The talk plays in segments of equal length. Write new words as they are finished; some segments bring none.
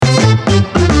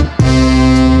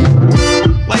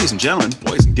gentlemen,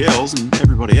 boys and girls, and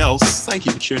everybody else, thank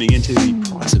you for tuning into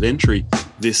the Price of Entry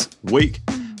this week.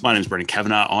 My name is Brendan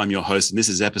Kavanagh. I'm your host, and this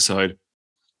is episode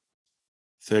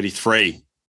 33,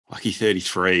 lucky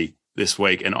 33 this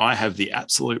week. And I have the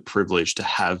absolute privilege to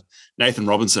have Nathan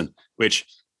Robinson, which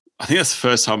I think that's the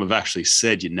first time I've actually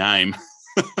said your name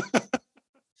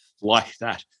like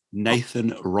that.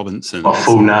 Nathan Robinson. My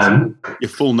full name. Your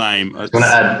full name. I'm going to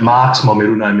add Mark's my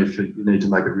middle name if you need to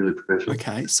make it really professional.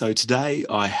 Okay, so today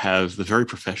I have the very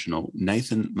professional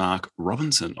Nathan Mark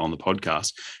Robinson on the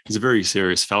podcast. He's a very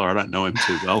serious fella. I don't know him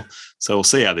too well, so we'll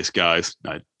see how this goes.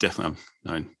 No, definitely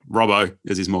no. Robbo,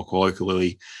 as he's more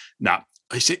colloquially. No,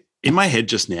 in my head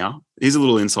just now, here's a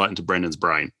little insight into Brendan's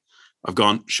brain. I've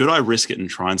gone, should I risk it and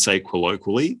try and say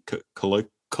colloquially?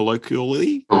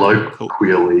 Colloquially?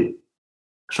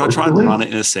 Should I try and run it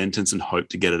in a sentence and hope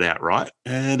to get it out right?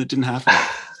 And it didn't happen.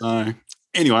 So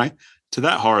anyway, to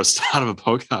that horror start of a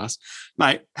podcast,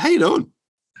 mate, how you doing?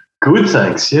 Good,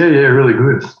 thanks. Yeah, really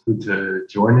good. Good to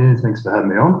join you. Thanks for having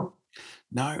me on.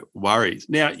 No worries.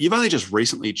 Now, you've only just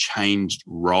recently changed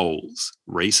roles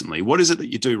recently. What is it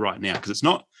that you do right now? Because it's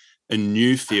not a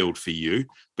new field for you,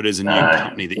 but it's a new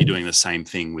company that you're doing the same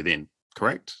thing within,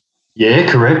 correct?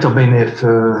 Yeah, correct. I've been there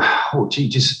for,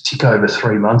 just a tick over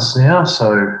 3 months now.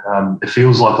 So it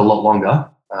feels like a lot longer,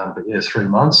 but yeah, 3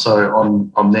 months.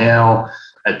 So I'm now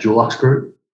at Dulux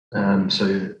Group. So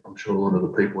I'm sure a lot of the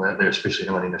people out there, especially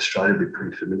anyone in Australia, will be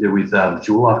pretty familiar with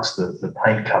Dulux, the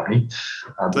paint company.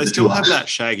 Do they still have that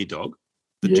shaggy dog?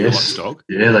 The Dulux dog?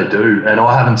 Yeah, they do. And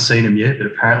I haven't seen him yet, but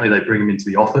apparently they bring him into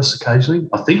the office occasionally.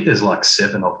 I think there's like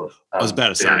 7 of them. I was about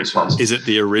to say, is it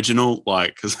the original?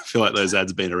 Because I feel like those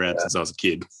ads have been around since I was a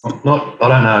kid. I don't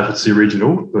know if it's the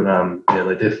original, but yeah,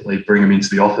 they definitely bring them into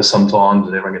the office sometimes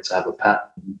and everyone gets to have a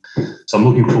pat. So I'm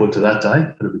looking forward to that day.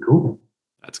 That'll be cool.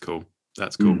 That's cool. So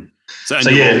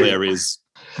your role there is?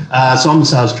 So I'm the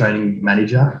sales training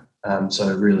manager.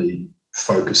 So really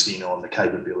focused in on the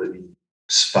capability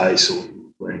space or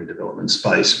learning and development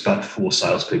space, but for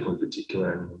salespeople in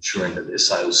particular, and ensuring that their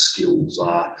sales skills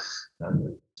are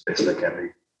the best they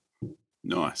can be.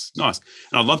 Nice. And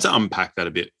I'd love to unpack that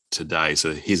a bit today.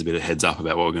 So here's a bit of heads up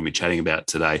about what we're going to be chatting about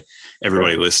today.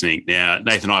 Everybody listening. Now,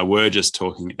 Nathan and I were just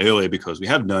talking earlier because we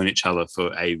have known each other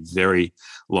for a very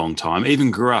long time,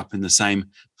 even grew up in the same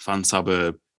fun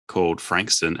suburb called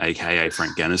Frankston, aka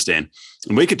Frankganistan.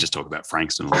 And we could just talk about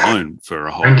Frankston alone for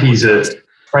a whole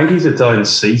Frankie's its own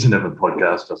season of a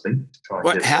podcast, I think.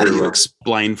 How do you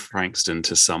explain Frankston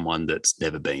to someone that's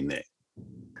never been there?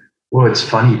 Well, it's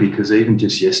funny because even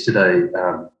just yesterday,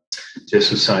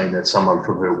 Jess was saying that someone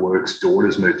from her work's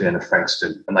daughters moved down to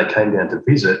Frankston and they came down to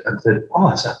visit and said,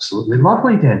 it's absolutely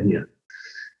lovely down here.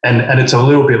 And it's a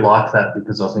little bit like that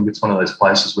because I think it's one of those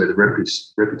places where the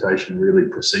reputation really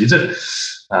precedes it.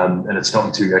 And it's not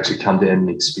until you actually come down and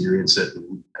experience it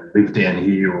and live down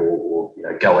here or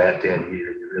go out down here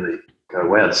and you really go,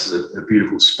 wow, this is a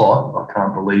beautiful spot. I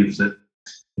can't believe that,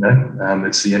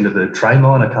 it's the end of the train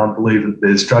line. I can't believe that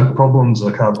there's drug problems.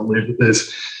 I can't believe that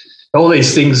there's all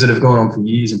these things that have gone on for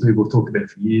years and people have talked about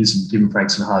for years and given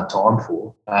Frankston a hard time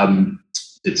for.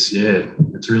 It's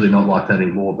really not like that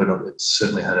anymore, but it's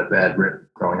certainly had a bad rep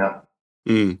growing up.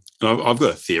 I've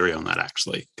got a theory on that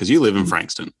actually, because you live in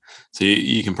Frankston, so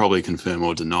you can probably confirm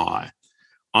or deny.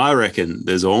 I reckon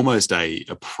there's almost a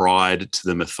pride to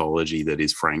the mythology that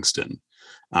is Frankston,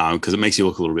 because it makes you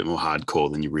look a little bit more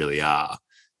hardcore than you really are.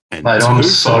 And mate, I'm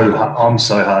so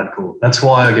hardcore. That's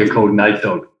why I get called Nate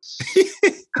Dog,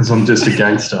 because I'm just a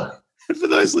gangster. And for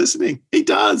those listening, he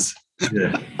does.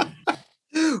 Yeah.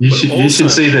 You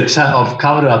should see the tat. I've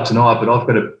covered it up tonight, but I've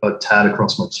got a tat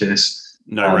across my chest.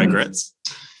 No regrets?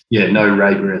 Yeah, no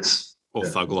regrets. Or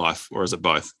Thug Life, or is it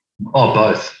both? Oh,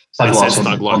 both. Thug Life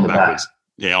on the backwards. Back.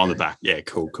 Yeah, on the back. Yeah,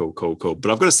 cool.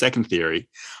 But I've got a second theory.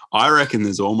 I reckon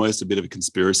there's almost a bit of a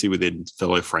conspiracy within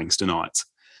fellow Frankstonites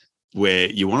where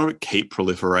you want to keep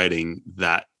proliferating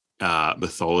that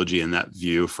mythology and that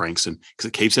view of Frankston because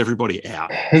it keeps everybody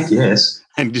out. Heck yes.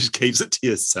 And just keeps it to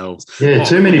yourselves. Yeah,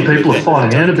 too many people are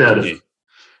finding out about it.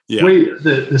 Yeah.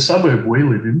 The suburb we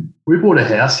live in, we bought a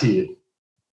house here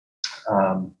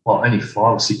only 5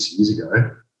 or 6 years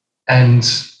ago, and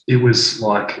it was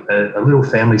like a little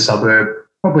family suburb,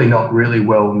 probably not really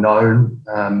well known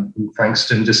in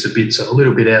Frankston, just a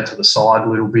little bit out to the side, a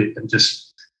little bit, and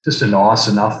just a nice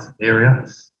enough area.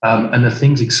 And the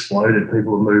things exploded.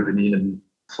 People were moving in and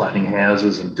flattening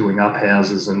houses and doing up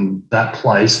houses, and that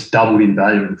place doubled in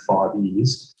value in 5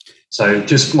 years. So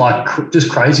just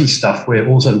crazy stuff where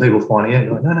all of a sudden people finding out,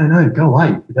 you're like, no, go away.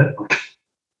 You don't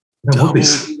want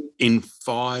this. in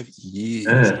 5 years.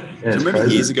 Yeah, So remember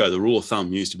crazy. years ago, the rule of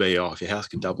thumb used to be, if your house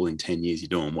can double in 10 years, you're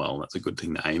doing well. That's a good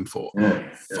thing to aim for. Yeah.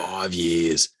 5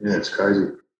 years. Yeah, it's crazy.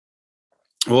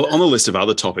 Well, on the list of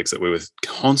other topics that we were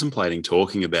contemplating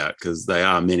talking about, because they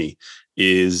are many,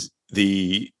 is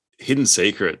the hidden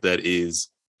secret that is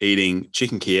eating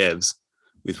chicken Kievs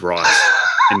with rice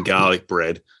and garlic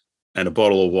bread and a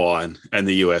bottle of wine and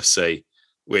the UFC,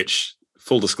 which,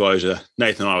 full disclosure,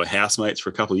 Nathan and I were housemates for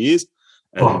a couple of years.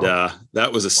 And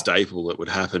that was a staple that would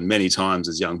happen many times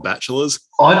as young bachelors.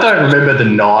 I don't remember the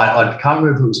night. I can't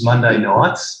remember if it was Monday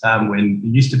nights when it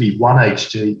used to be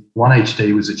 1HD.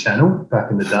 1HD was a channel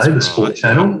back in the day, the sport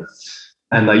channel. Yeah.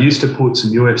 And they used to put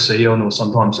some UFC on or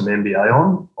sometimes some NBA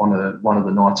on one of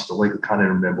the nights of the week. I can't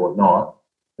even remember what night.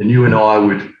 And you and I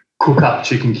would cook up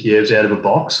chicken Kievs out of a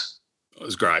box. It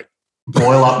was great.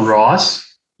 Boil up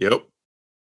rice. Yep.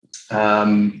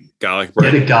 Garlic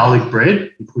bread. Get a garlic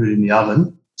bread and put it in the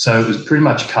oven. So it was pretty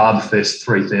much Carb Fest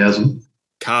 3000.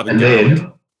 Carb and garlic.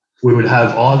 Then we would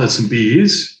have either some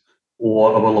beers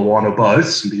or a bottle of wine or both,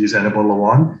 some beers and a bottle of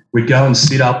wine. We'd go and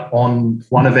sit up on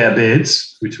one of our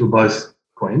beds, which were both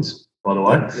queens, by the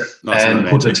way, nice and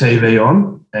put the TV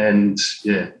on and,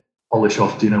 polish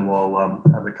off dinner while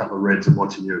have a couple of reds and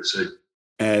watching UFC.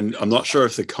 And I'm not sure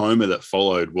if the coma that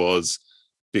followed was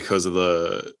because of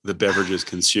the beverages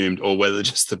consumed or whether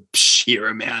just the sheer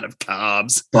amount of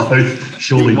carbs. Both,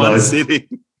 surely in one both. sitting.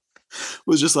 It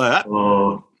was just like that.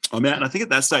 Oh. I'm out. And I think at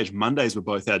that stage, Mondays were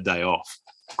both our day off.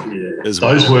 Yeah,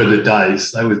 those were the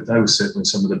days. They were certainly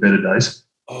some of the better days.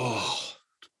 Oh,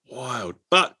 wild.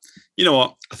 But you know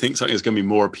what? I think something that's going to be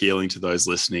more appealing to those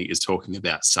listening is talking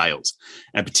about sales,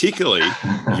 and particularly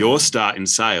your start in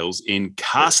sales in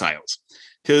car sales.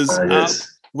 Because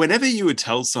whenever you would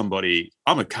tell somebody,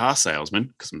 I'm a car salesman,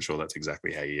 because I'm sure that's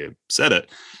exactly how you said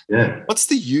it. Yeah. What's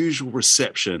the usual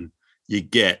reception you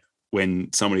get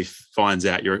when somebody finds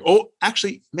out or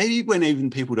actually maybe when even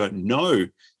people don't know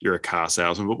you're a car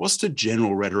salesman, but what's the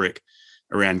general rhetoric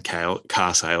around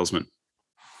car salesmen?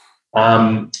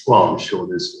 Well, I'm sure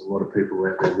there's a lot of people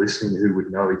out there listening who would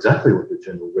know exactly what the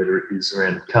general rhetoric is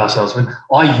around car salesmen.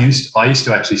 I used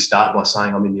to actually start by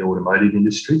saying I'm in the automotive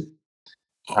industry.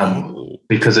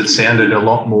 Because it sounded a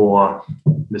lot more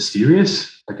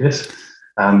mysterious, I guess.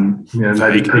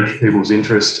 Maybe piqued people's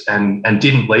interest and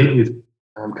didn't lead with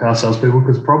car salespeople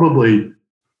because probably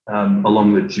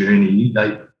along the journey,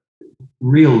 they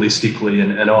realistically,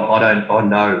 and I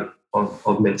know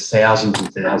I've met thousands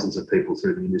and thousands of people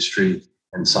through the industry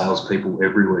and salespeople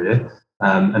everywhere,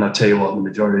 and I tell you what, the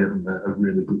majority of them are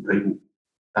really good people.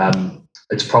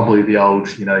 It's probably the old,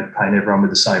 paint everyone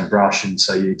with the same brush, and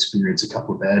so you experience a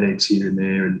couple of bad eggs here and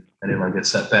there, and everyone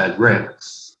gets that bad rep.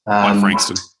 Like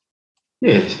Frankston.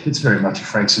 Yeah, it's very much a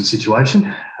Frankston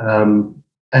situation.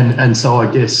 And so I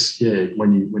guess,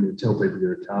 when you tell people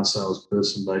you're a car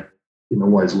salesperson, they can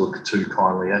always look too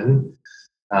kindly at you,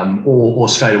 or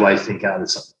straight away think,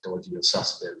 there's something dodgy or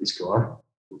sus about this guy.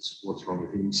 What's wrong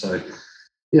with him? So,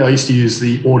 I used to use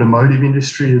the automotive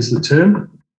industry as the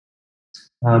term.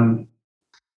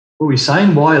 What were we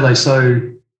saying? Why are they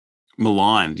so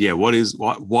maligned? Yeah, where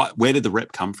did the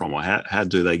rep come from? Or how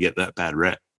do they get that bad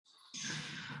rep?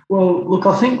 Well, look,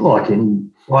 I think like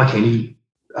any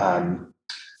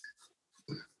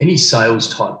sales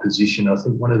type position, I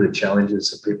think one of the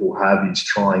challenges that people have is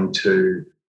trying to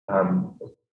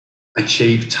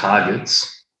achieve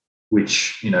targets,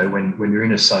 which, when you're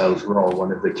in a sales role,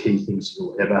 one of the key things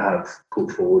you'll ever have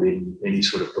put forward in any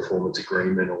sort of performance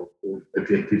agreement or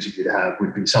objectives that you'd have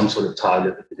would be some sort of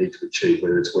target that you need to achieve,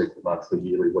 whether it's weekly, monthly,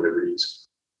 yearly, whatever it is.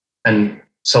 And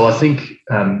so I think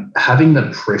having the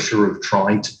pressure of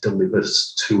trying to deliver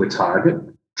to a target,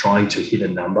 trying to hit a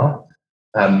number,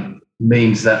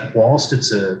 means that whilst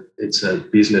it's a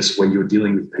business where you're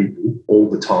dealing with people all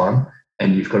the time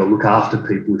and you've got to look after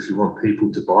people if you want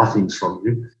people to buy things from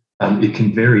you, it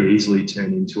can very easily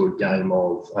turn into a game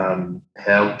of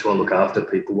how do I look after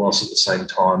people whilst at the same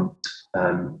time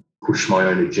push my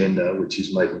own agenda, which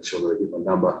is making sure that I hit my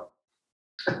number.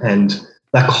 And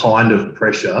that kind of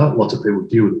pressure, lots of people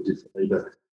deal with it differently, but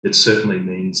it certainly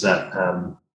means that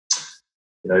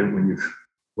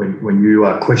when you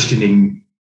are questioning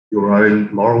your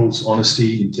own morals,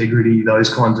 honesty, integrity,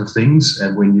 those kinds of things,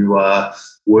 and when you are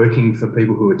working for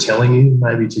people who are telling you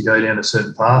maybe to go down a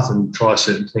certain path and try a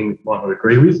certain thing that you might not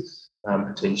agree with,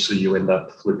 potentially you end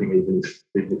up flipping, even if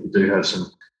you do have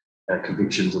some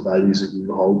convictions or values that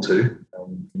you hold to,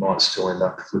 you might still end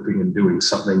up flipping and doing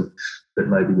something that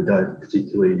maybe you don't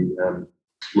particularly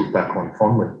look back on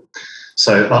fondly.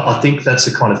 So I think that's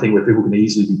the kind of thing where people can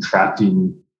easily be trapped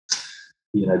in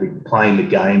playing the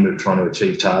game of trying to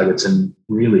achieve targets and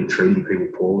really treating people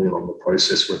poorly along the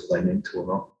process, whether they meant to or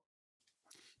not.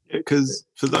 Yeah, because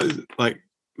for those, like,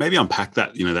 maybe unpack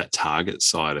that, that target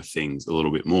side of things a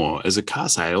little bit more. As a car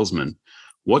salesman,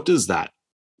 what does that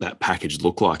package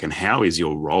look like, and how is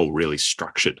your role really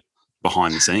structured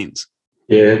behind the scenes?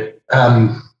 Yeah,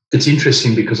 it's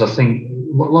interesting because I think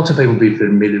lots of people be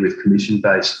familiar with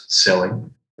commission-based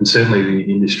selling, and certainly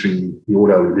the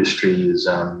auto industry is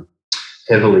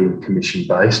heavily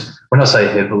commission-based. When I say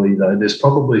heavily, though, there's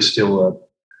probably still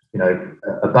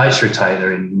a base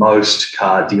retainer in most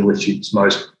car dealerships,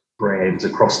 most brands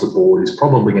across the board is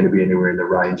probably going to be anywhere in the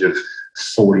range of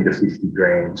 40 to 50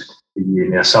 grand a year.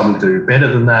 Now, some do better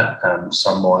than that.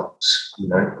 Some might,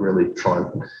 really try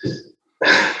and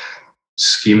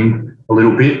skim a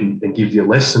little bit and give you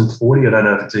less than 40. I don't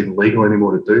know if it's even legal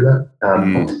anymore to do that.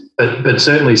 But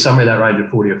certainly somewhere in that range of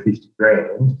 40 or 50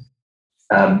 grand,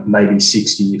 maybe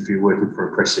 60 if you're working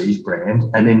for a prestige brand,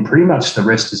 and then pretty much the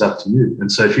rest is up to you.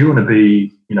 And so if you want to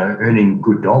be, earning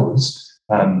good dollars,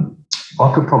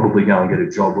 I could probably go and get a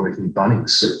job working in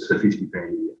Bunnings for 50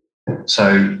 grand a year.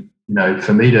 So,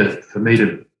 for me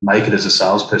to make it as a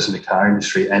salesperson in the car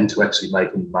industry and to actually make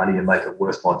any money and make it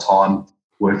worth my time,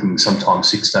 working sometimes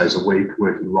 6 days a week,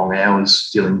 working long hours,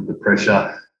 dealing with the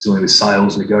pressure, dealing with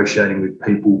sales, negotiating with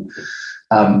people,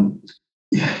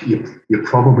 you're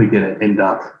probably going to end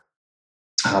up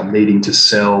needing to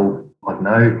sell, I don't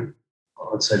know,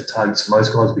 I'd say the targets for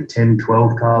most guys would be 10,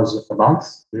 12 cars a month,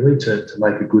 really, to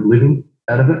make a good living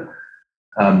out of it.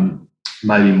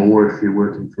 Maybe more if you're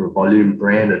working for a volume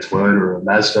brand, a Toyota or a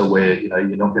Mazda, where,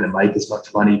 you're not going to make as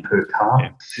much money per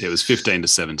car. Yeah, it was 15 to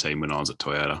 17 when I was at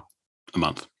Toyota a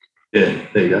month. Yeah,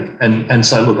 there you go. And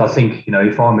so, look, I think,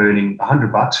 if I'm earning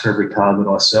 $100 for every car that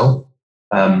I sell,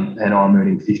 and I'm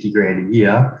earning 50 grand a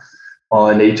year,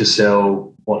 I need to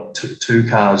sell, two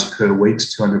cars per week,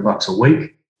 $200 a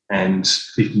week, and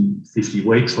 50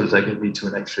 weeks. What does that get me to?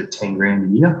 An extra 10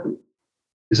 grand a year?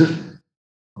 Is it?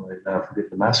 I don't know if I get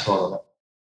the maths right on that.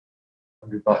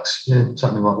 $100, yeah,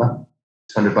 something like that.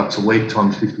 $200 a week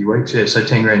times 50 weeks, yeah, so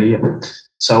 10 grand a year.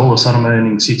 So all of a sudden I'm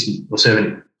earning 60 or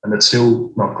 70, and that's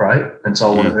still not great. And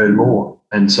so I want to earn more.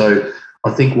 And so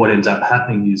I think what ends up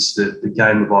happening is that the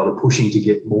game of either pushing to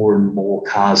get more and more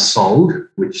cars sold,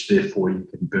 which therefore you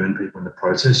can burn people in the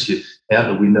process. Out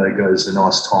the window goes the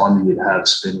nice time that you'd have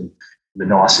spending the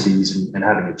niceties and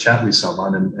having a chat with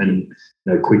someone, and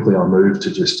quickly I move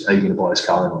to just, are you going to buy this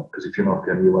car or not? Because if you're not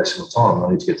going to be wasting my time, I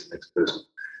need to get to the next person.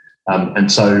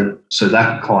 And so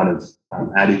that kind of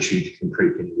attitude can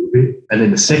creep in a little bit. And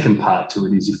then the second part to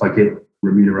it is if I get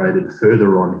remunerated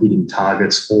further on hitting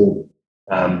targets or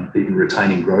even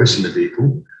retaining gross in the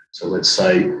vehicle. So let's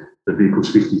say the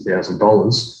vehicle's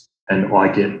 $50,000 and I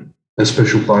get a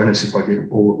special bonus if I get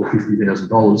all of the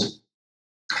 $50,000.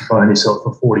 If I only sell it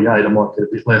for 48, I might get a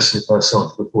bit less. And if I sell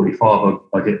it for 45,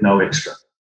 I get no extra.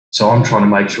 So I'm trying to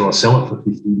make sure I sell it for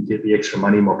 50 to get the extra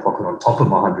money in my pocket on top of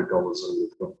my $100 that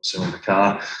I've got selling the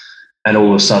car. And all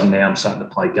of a sudden now I'm starting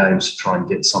to play games to try and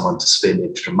get someone to spend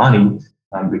extra money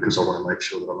because I want to make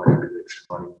sure that I make a bit of extra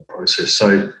money in the process.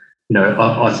 So,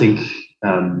 I think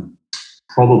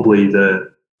probably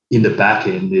in the back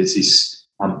end there's this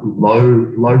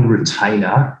low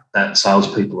retainer that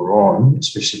salespeople are on,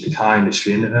 especially in the car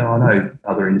industry. And I know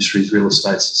other industries, real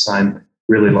estate's the same,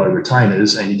 really low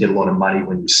retainers, and you get a lot of money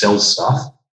when you sell stuff.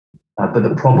 But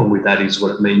the problem with that is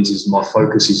what it means is my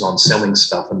focus is on selling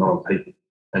stuff and not on people.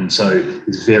 And so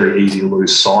it's very easy to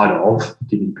lose sight of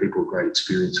giving people a great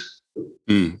experience.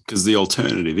 Because the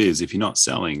alternative is if you're not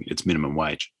selling, it's minimum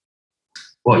wage.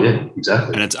 Well, yeah,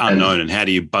 exactly. And it's unknown. And how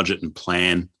do you budget and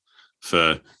plan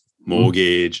for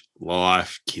mortgage,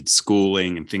 life, kids'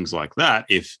 schooling, and things like that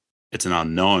if it's an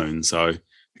unknown? So I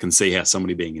can see how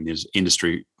somebody being in this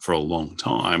industry for a long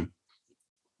time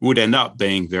would end up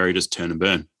being very just turn and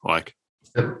burn. Like,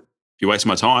 if you waste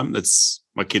my time, that's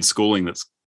my kids' schooling that's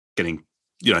getting,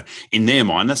 in their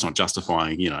mind, that's not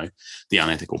justifying, the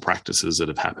unethical practices that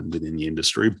have happened within the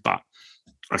industry. But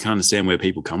I can understand where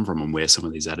people come from and where some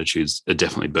of these attitudes are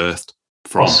definitely birthed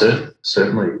from. Oh,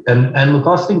 certainly. And look,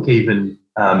 I think even,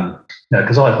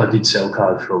 because I did sell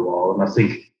cars for a while, and I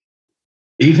think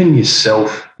even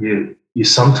yourself, you're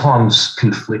sometimes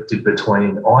conflicted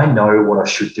between, I know what I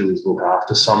should do is look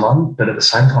after someone, but at the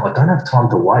same time, I don't have time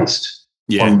to waste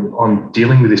on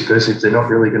dealing with this person if they're not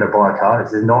really going to buy a car,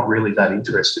 if they're not really that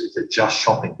interested, if they're just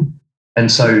shopping. And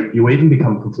so you even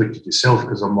become conflicted yourself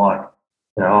because I'm like,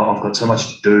 I've got so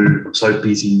much to do. I'm so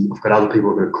busy. I've got other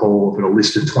people I've got to call. I've got a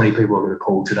list of 20 people I've got to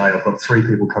call today. I've got 3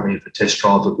 people coming in for test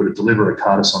drives. I've got to deliver a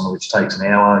car to someone, which takes an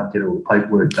hour, get all the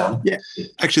paperwork done. Yeah.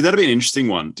 Actually, that'd be an interesting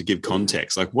one to give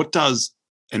context. Like, what does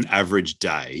an average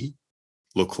day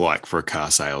look like for a car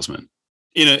salesman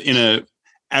in a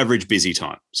average busy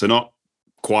time? So not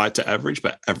quiet to average,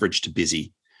 but average to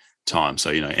busy time.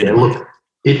 So, look,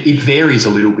 it varies a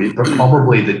little bit, but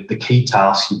probably the key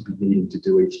tasks you'd be needing to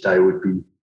do each day would be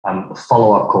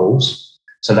follow-up calls.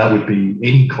 So that would be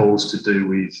any calls to do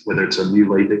with whether it's a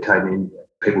new lead that came in,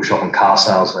 people shop on car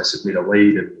sales, they submit a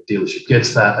lead and the dealership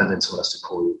gets that, and then someone has to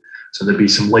call you. So there'd be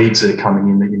some leads that are coming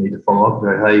in that you need to follow up.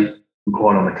 Go, hey, I'm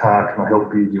quiet on the car. Can I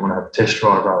help you? Do you want to have a test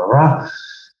drive? Blah, blah,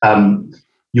 blah.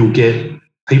 You'll get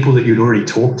people that you'd already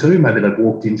talked to. Maybe they've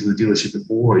walked into the dealership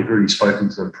before, or you've already spoken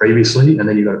to them previously, and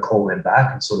then you've got to call them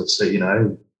back and sort of see,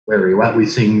 where are you at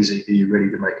with things? Are you ready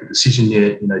to make a decision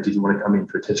yet? Did you want to come in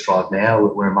for a test drive now?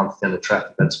 We're a month down the track.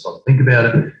 That's what I think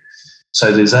about it.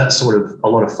 So there's that sort of a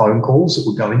lot of phone calls that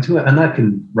will go into it, and that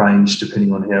can range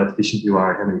depending on how efficient you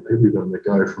are and how many people you've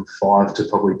got to go, from 5 to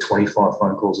probably 25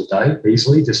 phone calls a day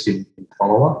easily, just in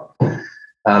follow-up.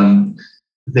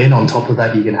 Then on top of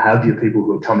that, you can have your people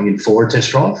who are coming in for a test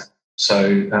drive. So,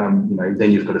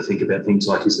 then you've got to think about things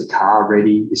like, is the car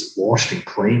ready? Is it washed and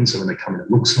clean? So when they come in, it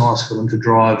looks nice for them to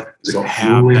drive.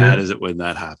 How bad is it when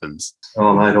that happens?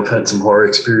 Oh, mate, I've had some horror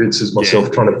experiences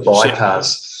myself trying to buy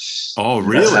cars. Oh,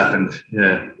 really? That's happened,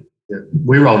 yeah.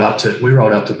 We rolled up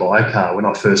to buy a car when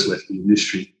I first left the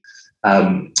industry.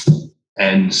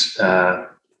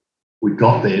 We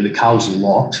got there, the car was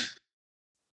locked.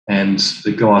 And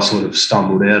the guy sort of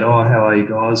stumbled out, oh, how are you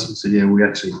guys? I said, yeah, we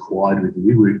actually inquired with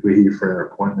you. We're here for our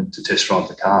appointment to test drive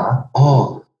the car.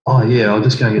 Oh, yeah, I'll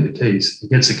just go and get the keys. He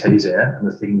gets the keys out, and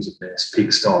the thing was a mess,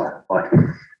 pigsty. Like,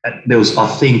 there was, I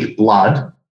think,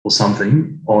 blood or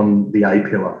something on the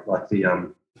A-pillar, like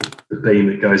the beam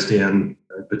that goes down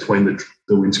between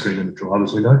the windscreen and the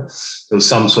driver's window. There was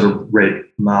some sort of red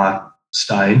mark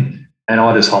stain, and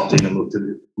I just hopped in and looked at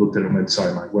it and went,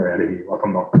 sorry, mate, we're out of here. Like,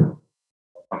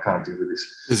 I can't deal with this.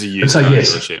 There's a used car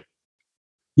dealership.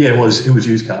 Yeah, it was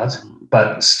used cars,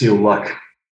 but still, like,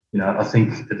 I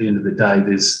think at the end of the day,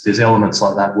 there's elements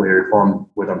like that where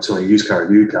when I'm selling a used car or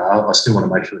a new car, I still want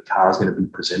to make sure the car is going to be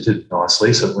presented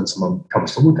nicely, so that when someone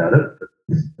comes to look at it.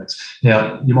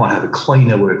 Now, you might have a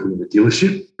cleaner working in the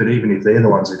dealership, but even if they're the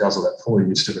ones who does all that for you,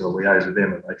 you're still going to liaise with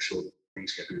them and make sure that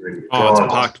things can be ready to drive.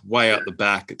 It's parked way up the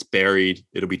back. It's buried.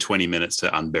 It'll be 20 minutes to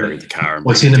unbury the car. And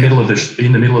it's in the middle of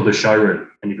the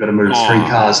showroom, and you've got to move 3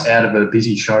 cars out of a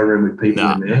busy showroom with people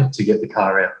in there to get the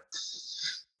car out.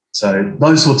 So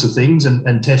those sorts of things,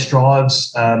 and test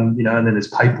drives, and then there's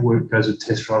paperwork that goes with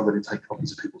test drive, where they take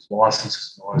copies of people's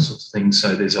licenses and all those sorts of things.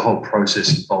 So there's a whole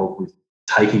process involved with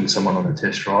taking someone on a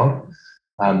test drive.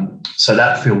 So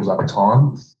that fills up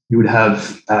time. You would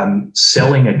have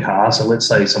selling a car. So let's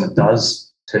say someone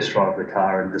does test drive the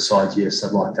car and decides, yes,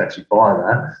 I'd like to actually buy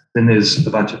that. Then there's a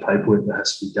bunch of paperwork that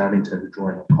has to be done in terms of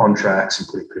drawing up contracts and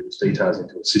putting people's details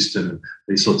into a system and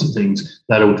these sorts of things.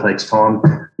 That all takes time,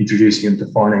 introducing them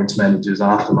to finance managers,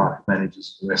 aftermarket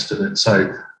managers, and the rest of it.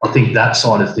 So I think that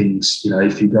side of things,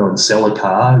 if you go and sell a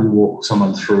car, you walk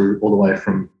someone through all the way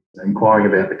from inquiring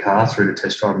about the car through to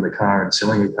test driving the car, and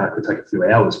selling a car could take a few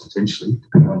hours potentially,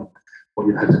 depending on what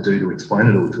you've had to do to explain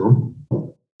it all to them.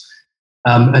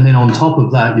 And then on top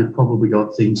of that, you've probably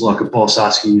got things like a boss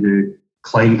asking you to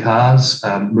clean cars,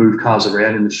 move cars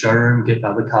around in the showroom, get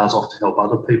other cars off to help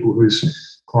other people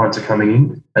whose clients are coming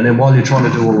in. And then while you're trying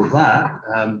to do all of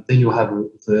that, then you'll have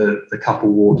the couple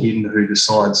walk in who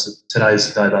decides that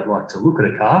today's the day they'd like to look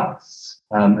at a car.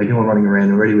 And you're running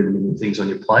around already with a million things on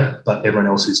your plate, but everyone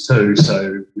else is too.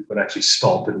 So you've got to actually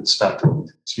stop and start talking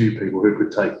to 2 people who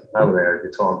could take another hour of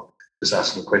your time just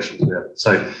asking questions about it.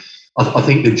 So I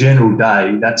think the general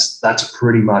day, that's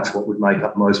pretty much what would make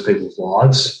up most people's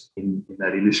lives in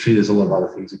that industry. There's a lot of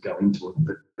other things that go into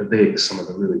it, but they're some of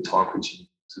the really time-consuming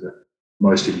that are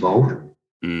most involved.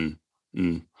 I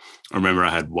remember I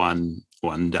had one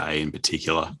day in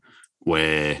particular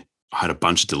where I had a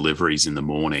bunch of deliveries in the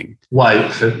morning. Wait,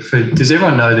 does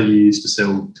everyone know that you used to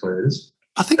sell Toyotas?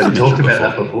 I think Have you talked about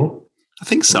that before? I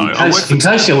think so. In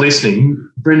case you're listening,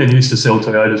 Brendan used to sell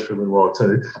Toyotas for a little while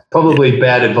too. Probably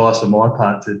bad advice on my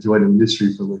part to join the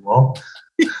industry for a little while.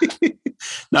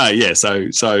 No, yeah. So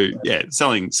yeah,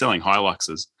 selling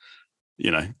Hiluxes,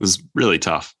 was really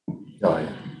tough. Oh,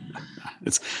 yeah.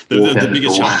 It's the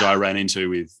biggest challenge I ran into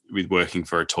with working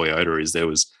for a Toyota is there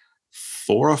was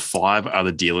 4 or 5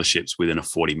 other dealerships within a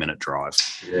 40-minute drive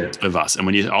of us. And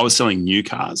I was selling new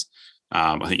cars,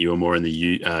 I think you were more in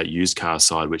the used car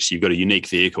side, which you've got a unique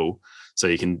vehicle. So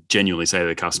you can genuinely say to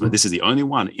the customer, this is the only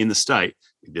one in the state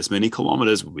with this many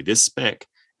kilometers, with this spec,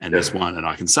 and this one. And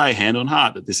I can say hand on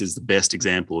heart that this is the best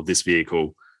example of this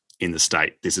vehicle in the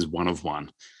state. This is one of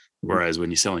one. Whereas when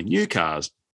you're selling new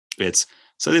cars, it's,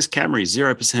 so this Camry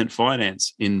 0%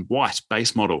 finance in white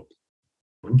base model.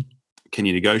 Can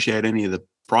you negotiate any of the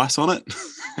price on it?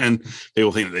 And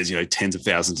people think that there's, tens of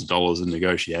thousands of dollars in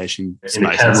negotiation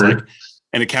space.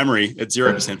 And a Camry at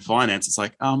 0% finance, it's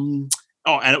like, and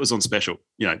it was on special,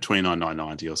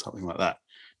 $29,990 or something like that.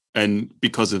 And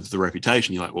because of the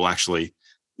reputation, you're like, well, actually,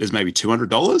 there's maybe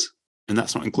 $200, and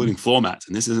that's not including floor mats.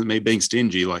 And this isn't me being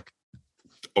stingy. Like,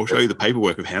 I'll show you the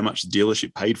paperwork of how much the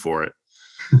dealership paid for it.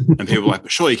 And people are like,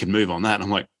 but sure, you can move on that. And I'm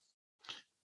like,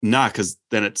 nah, because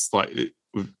then it's like,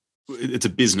 it's a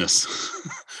business.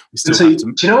 Do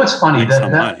you know what's funny?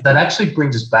 That actually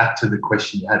brings us back to the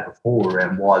question you had before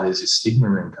around why there's a stigma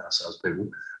around car salespeople.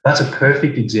 That's a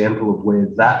perfect example of where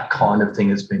that kind of thing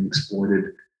has been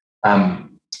exploited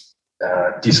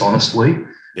dishonestly.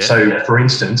 Yeah. So, for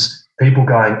instance, people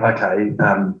going, okay,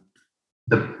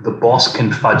 the boss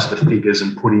can fudge the figures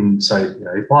and put in. So,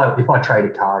 if I trade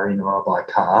a car in or I buy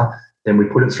a car, then we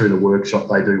put it through the workshop.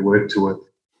 They do work to it.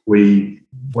 We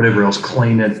whatever else,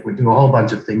 clean it. We do a whole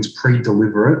bunch of things,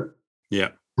 pre-deliver it. Yeah.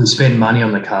 We spend money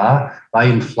on the car.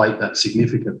 They inflate that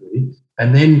significantly.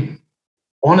 And then,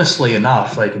 honestly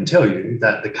enough, they can tell you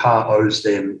that the car owes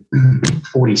them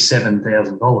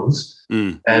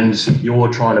 $47,000 and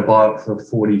you're trying to buy it for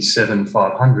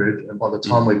 $47,500. And by the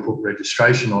time we put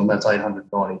registration on, that's $890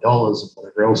 and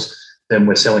whatever else, then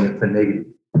we're selling it for negative.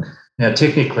 Now,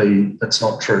 technically, that's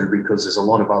not true because there's a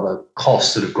lot of other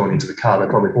costs that have gone into the car. They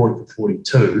probably bought it for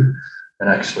 42, and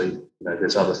actually,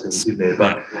 there's other things in there.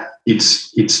 But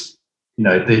it's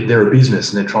they're a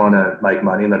business and they're trying to make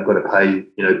money, and they've got to pay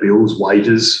bills,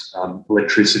 wages,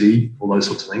 electricity, all those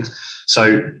sorts of things.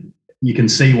 So you can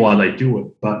see why they do it.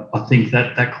 But I think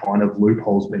that kind of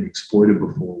loophole's been exploited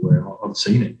before, where I've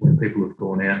seen it, where people have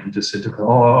gone out and just said,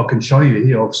 I can show you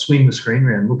here. I'll swing the screen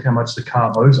around. Look how much the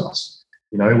car owes us.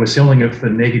 We're selling it for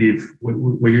negative.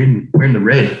 We're in the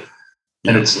red,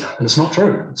 and it's not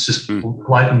true. It's just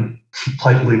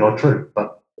blatantly not true.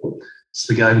 But it's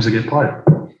the games that get played.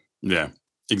 Yeah,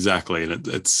 exactly. And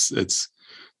it's.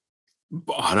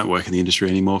 I don't work in the industry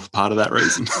anymore for part of that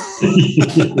reason.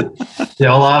 Yeah,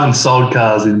 well, I haven't sold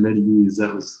cars in many years.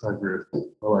 That was well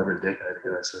over a decade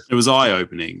ago. So. It was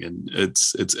eye-opening, and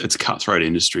it's a cutthroat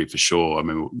industry for sure. I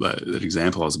mean, that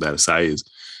example I was about to say is.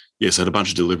 Yes, I had a bunch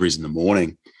of deliveries in the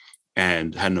morning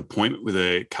and had an appointment with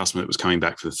a customer that was coming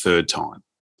back for the third time.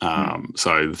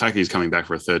 So the fact that he's coming back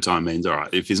for a third time means, all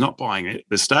right, if he's not buying it at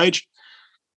this stage,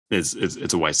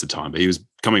 it's a waste of time. But he was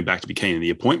coming back to be keen, and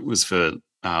the appointment was for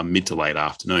mid to late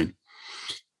afternoon.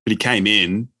 But he came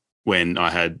in when I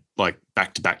had like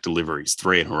back-to-back deliveries,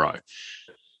 3 in a row.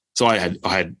 So I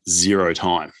had zero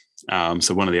time.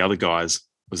 So one of the other guys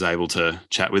was able to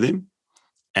chat with him.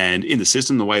 And in the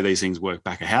system, the way these things work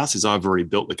back of house is I've already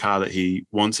built the car that he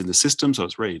wants in the system, so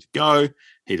it's ready to go.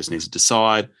 He just needs to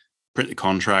decide, print the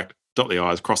contract, dot the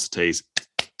I's, cross the T's,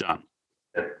 done.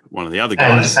 One of the other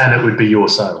guys. And it would be your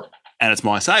sale. And it's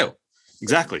my sale.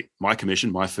 Exactly. My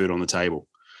commission, my food on the table.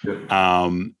 Yep.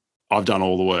 I've done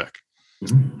all the work.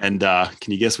 Mm-hmm. And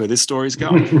can you guess where this story's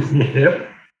going? Yep.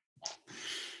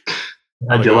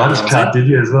 Had your lunch cut, did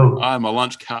you as well? My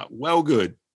lunch cut, well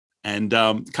good. And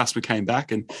customer came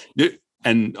back and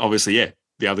obviously,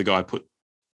 the other guy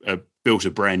built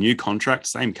a brand new contract,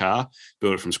 same car,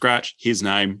 built it from scratch, his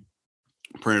name,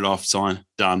 printed off, sign,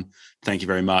 done. Thank you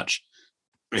very much.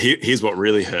 But here's what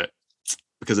really hurt,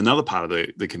 because another part of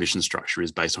the commission structure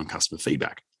is based on customer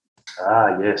feedback.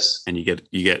 Ah, yes. And you get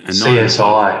a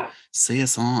CSI.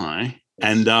 Yes.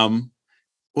 And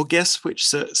well, guess which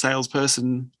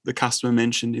salesperson the customer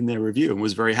mentioned in their review and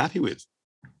was very happy with?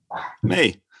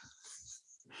 Me.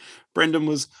 Brendan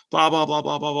was blah, blah, blah,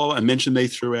 blah, blah, blah, and mentioned me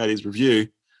throughout his review.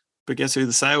 But guess who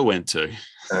the sale went to?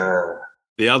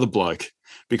 The other bloke,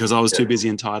 because I was too busy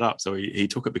and tied up. So he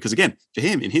took it because, again, for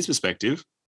him, in his perspective,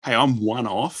 hey, I'm one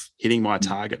off hitting my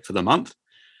target for the month.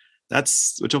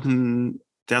 We're talking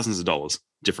thousands of dollars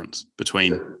difference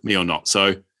between me or not.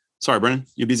 So, sorry, Brendan,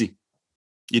 you're busy.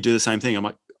 You do the same thing. I'm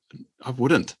like, I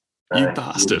wouldn't. You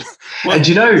bastard. Well, and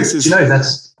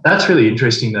that's really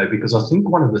interesting though, because I think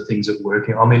one of the things that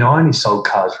working, I mean, I only sold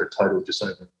cars for a total of just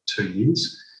over 2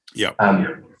 years. Yeah.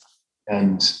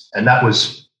 And that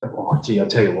was, I'll tell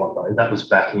you what though, that was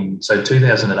back in, so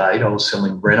 2008, I was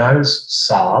selling Renaults,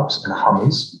 Saabs and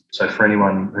Hummers. So for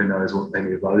anyone who knows what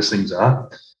any of those things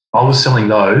are, I was selling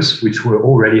those, which were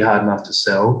already hard enough to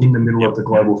sell in the middle of the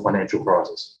global financial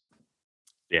crisis.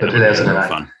 Yeah. So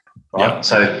 2008. right? Yep.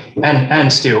 So,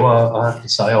 and still, I have to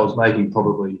say, I was making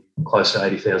probably close to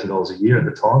 $80,000 a year at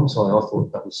the time. So I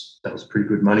thought that was pretty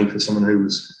good money for someone who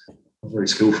was not very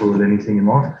skillful at anything in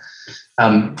life.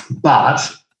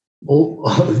 But all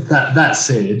that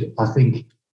said, I think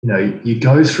you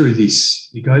go through this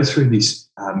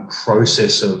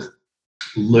process of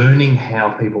learning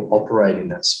how people operate in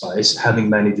that space, having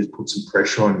managers put some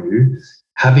pressure on you,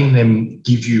 having them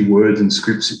give you words and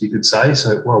scripts that you could say.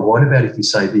 So, well, what about if you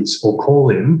say this, or call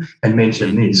him and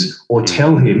mention this, or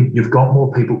tell him you've got more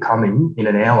people coming in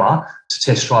an hour to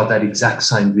test drive that exact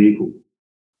same vehicle.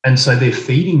 And so they're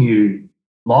feeding you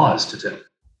lies to tell.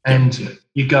 And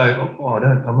you go,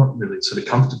 I'm not really sort of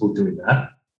comfortable doing that.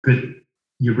 But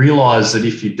you realise that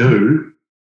if you do,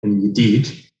 and you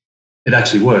did, it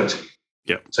actually worked.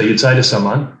 Yep. So you'd say to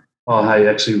someone, oh, hey,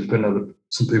 actually, we've got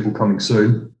some people coming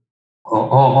soon.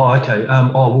 Okay.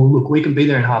 Well, look, we can be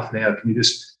there in half an hour. Can you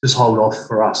just hold off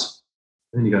for us?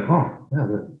 And then you go, oh, yeah,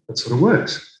 that sort of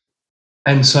works.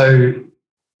 And so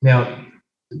now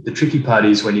the tricky part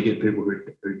is when you get people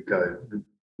who go,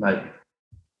 mate,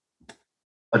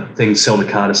 I then sell the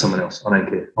car to someone else. I don't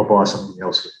care. I'll buy something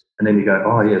else. And then you go,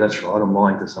 oh, yeah, that's right. I'm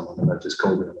lying to someone and they've just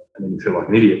called me. And then you feel like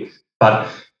an idiot. But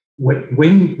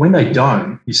when they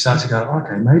don't, you start to go,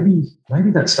 okay,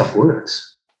 maybe that stuff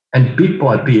works. And bit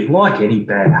by bit, like any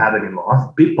bad habit in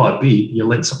life, bit by bit, you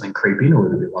let something creep in a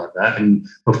little bit like that. And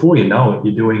before you know it,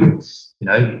 you're doing,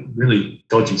 really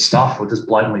dodgy stuff or just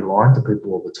blatantly lying to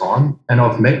people all the time. And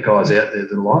I've met guys out there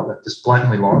that are like that, just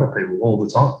blatantly lying to people all the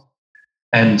time.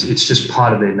 And it's just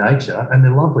part of their nature. And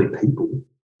they're lovely people.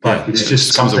 But it's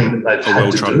just something that they've had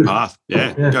well-trodden path.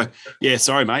 Yeah.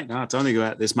 Sorry, mate. No, it's only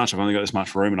got this much. I've only got this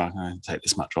much room and I can take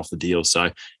this much off the deal. So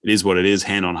it is what it is.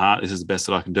 Hand on heart. This is the best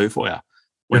that I can do for you.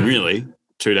 When really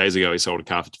 2 days ago, he sold a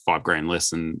car for $5,000 less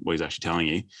than what he's actually telling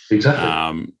you.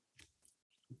 Exactly.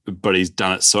 But he's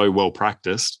done it so well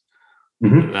practiced.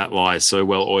 That lie is so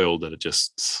well oiled that it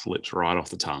just slips right off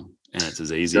the tongue. And it's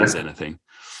as easy as anything.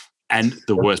 And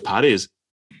the worst part is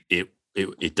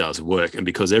it does work. And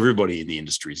because everybody in the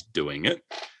industry is doing it,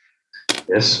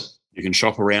 yes, you can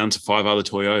shop around to 5 other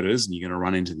Toyotas and you're going to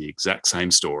run into the exact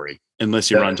same story.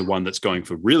 Unless you run to one that's going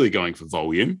for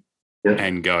volume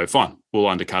and go, fine, we'll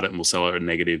undercut it and we'll sell it at a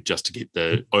negative just to get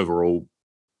the overall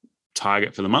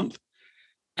target for the month.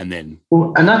 And then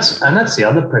and that's the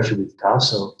other pressure with car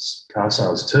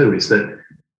sales too, is that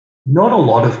not a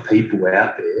lot of people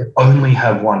out there only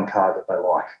have one car that they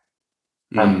like.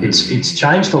 It's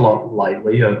changed a lot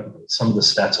lately. Some of the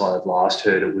stats I had last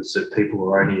heard, it was that people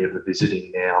are only ever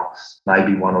visiting now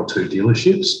maybe 1 or 2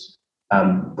 dealerships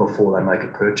before they make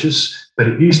a purchase. But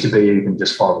it used to be even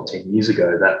just 5 or 10 years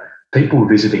ago that people were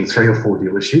visiting 3 or 4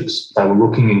 dealerships. They were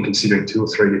looking and considering 2 or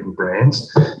 3 different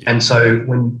brands. And so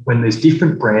when there's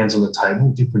different brands on the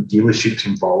table, different dealerships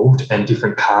involved, and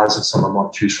different cars that someone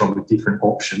might choose from with different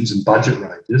options and budget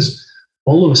ranges,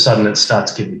 all of a sudden it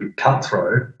starts getting a bit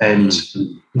cutthroat. And,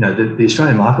 the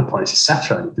Australian marketplace is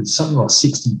saturated. There's something like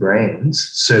 60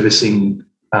 brands servicing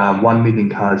 1 million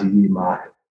cars a year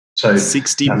market. So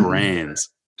 60 brands.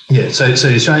 Yeah, so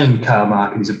the Australian car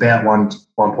market is about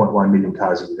 1.1 million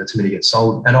cars a year. That's how many get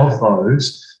sold. And of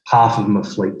those, half of them are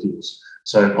fleet deals.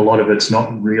 So a lot of it's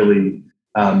not really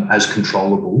as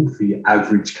controllable for your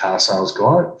average car sales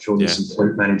guy. Sure, there's some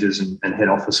fleet managers and head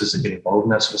offices that get involved in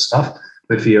that sort of stuff.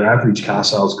 But for your average car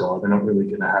sales guy, they're not really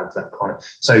going to have that kind of.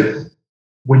 So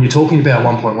when you're talking about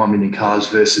 1.1 million cars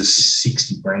versus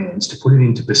 60 brands, to put it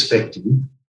into perspective,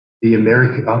 the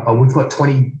American, we've got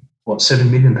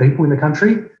 7 million people in the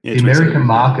country. Yeah, the American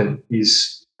market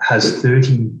has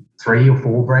 33 or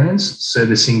 4 brands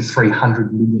servicing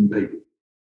 300 million people.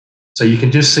 So you can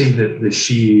just see the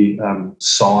sheer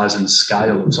size and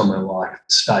scale of somewhere like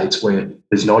the States where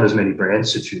there's not as many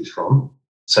brands to choose from.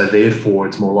 So therefore,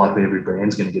 it's more likely every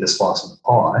brand's going to get a slice of the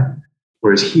pie.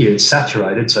 Whereas here, it's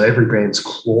saturated, so every brand's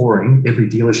clawing, every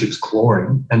dealership's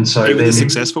clawing. And so even the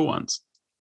successful ones.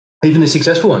 Even the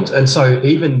successful ones. And so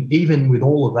even with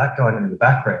all of that going on in the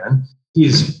background,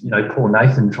 here's, poor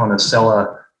Nathan trying to sell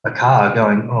a car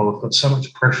going, oh, I've got so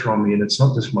much pressure on me, and it's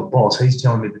not just my boss. He's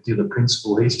telling me the dealer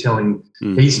principal. He's telling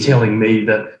me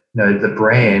that, the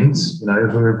brands,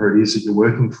 whoever it is that you're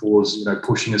working for is,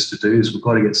 pushing us to do this. We've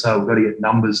got to get sales. We've got to get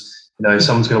numbers.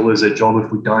 Someone's going to lose their job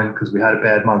if we don't because we had a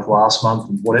bad month last month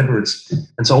and whatever.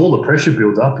 And so all the pressure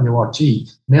builds up and you're like, gee,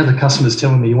 now the customer's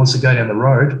telling me he wants to go down the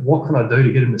road. What can I do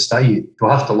to get him to stay here? Do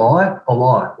I have to lie? I'll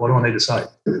lie. What do I need to say?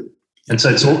 And so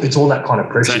it's all that kind of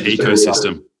pressure. It's that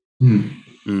ecosystem.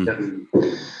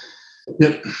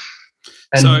 Yep.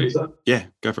 And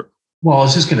go for it. Well, I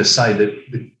was just going to say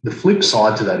that the flip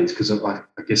side to that is, because I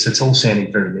guess it's all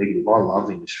sounding very negative. I love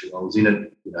the industry. I was in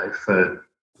it, for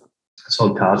I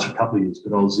sold cars for a couple of years,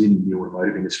 but I was in the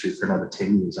automotive industry for another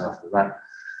 10 years after that.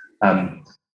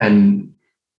 And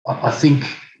I think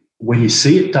when you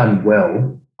see it done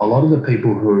well, a lot of the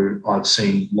people who I've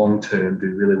seen long term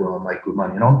do really well and make good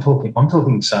money. And I'm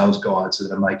talking sales guys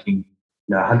that are making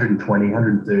 $120,000,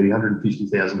 $130,000,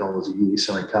 $150,000 a year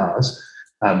selling cars.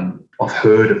 I've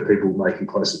heard of people making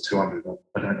close to 200.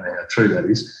 I don't know how true that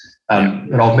is.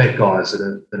 But I've met guys that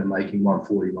are making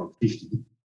 140, 150.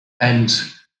 And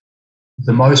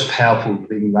the most powerful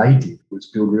thing they did was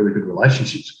build really good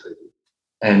relationships with people.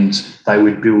 And they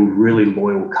would build really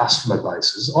loyal customer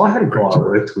bases. I had a guy I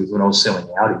worked with when I was selling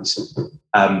Audis,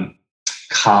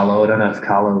 Carlo. I don't know if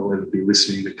Carlo will ever be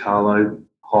listening, but Carlo,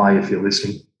 hi if you're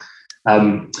listening.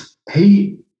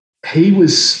 He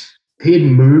had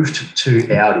moved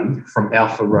to Audi from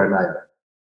Alfa Romeo.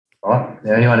 Right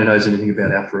now, anyone who knows anything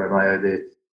about Alfa Romeo,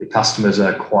 their customers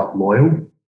are quite loyal.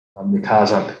 Their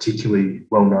cars aren't particularly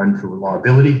well known for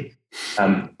reliability,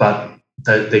 but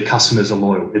their customers are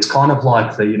loyal. It's kind of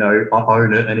like I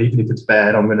own it, and even if it's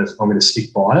bad, I'm going to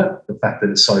stick by it. The fact that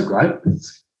it's so great, and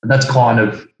that's kind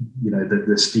of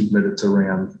the stigma that's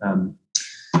around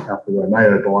Alfa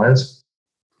Romeo buyers.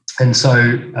 And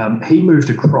so he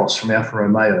moved across from Alfa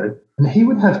Romeo, and he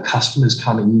would have customers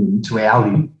coming in to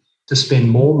Audi to spend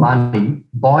more money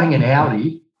buying an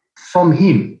Audi from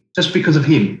him just because of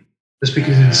him, just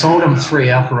because he'd sold them 3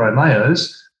 Alfa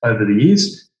Romeos over the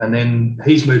years. And then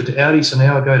he's moved to Audi, so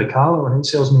now I go to Carlo and he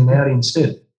sells me an Audi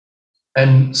instead.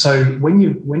 And so when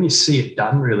you see it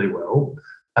done really well,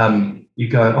 you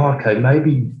go, okay,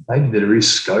 maybe there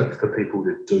is scope for people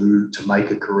to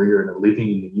make a career and a living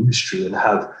in the industry and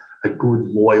have a good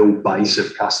loyal base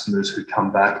of customers who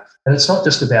come back. And it's not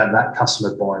just about that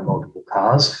customer buying multiple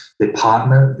cars. Their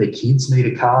partner, their kids need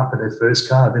a car for their first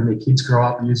car, then their kids grow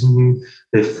up using you,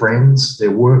 their friends,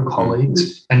 their work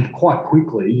colleagues. And quite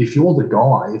quickly, if you're the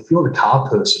car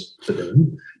person for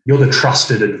them, you're the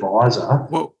trusted advisor,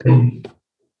 and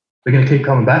they're going to keep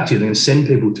coming back to you. They're going to send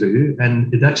people to you,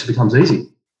 and it actually becomes easy.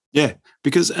 Yeah,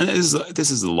 because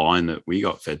this is the line that we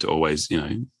got fed to always,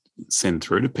 send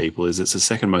through to people, is it's the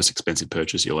second most expensive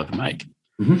purchase you'll ever make.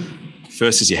 Mm-hmm.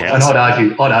 First is your house. And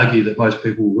I'd argue that most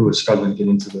people who are struggling to get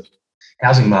into the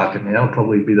housing market now will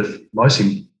probably be the most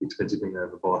expensive thing they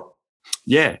ever buy.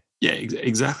 Yeah,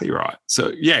 exactly right.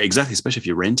 So, yeah, exactly, especially if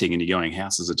you're renting and you're going,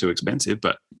 houses are too expensive,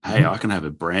 but hey, I can have a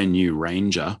brand new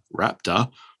Ranger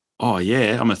Raptor. Oh,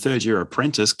 yeah, I'm a third-year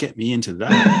apprentice. Get me into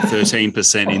that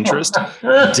 13% interest.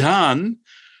 Done.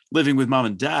 Living with mum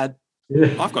and dad.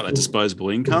 Yeah. I've got that disposable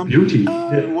income. Beauty.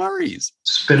 No worries.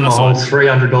 Spend my whole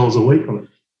 $300 a week on it.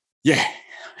 Yeah.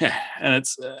 And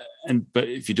it's but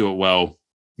if you do it well,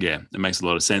 yeah, it makes a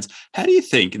lot of sense. How do you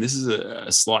think, and this is a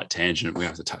slight tangent, we don't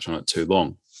have to touch on it too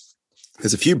long.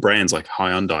 There's a few brands like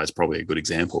Hyundai is probably a good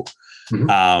example.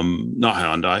 Mm-hmm. Not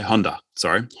Hyundai, Honda.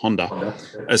 Honda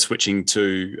are switching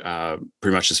to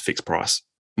pretty much this fixed price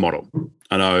model.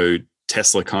 I know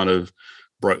Tesla kind of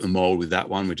broke the mold with that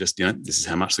one. With just, this is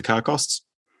how much the car costs.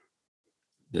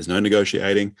 There's no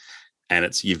negotiating.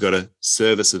 And you've got a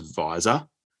service advisor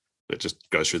that just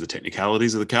goes through the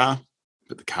technicalities of the car,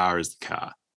 but the car is the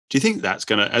car. Do you think that's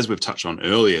going to, as we've touched on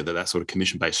earlier, that sort of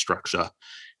commission-based structure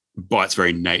by its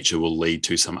very nature will lead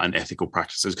to some unethical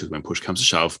practices? Because when push comes to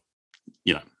shove,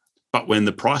 but when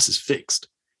the price is fixed,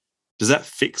 does that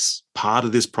fix part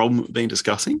of this problem we've been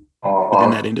discussing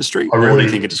within that industry? Or do you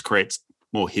think it just creates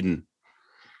more hidden?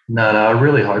 No, I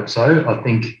really hope so. I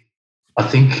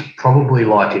think probably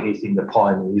like anything, the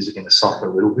pioneers are going to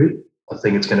suffer a little bit. I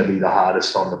think it's going to be the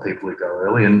hardest on the people who go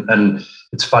early. And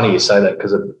it's funny you say that,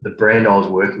 because the brand I was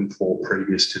working for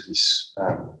previous to this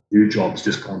new job's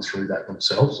just gone through that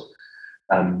themselves.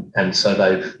 And so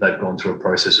they've gone through a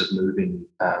process of moving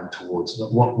towards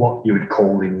what you would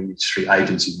call in the industry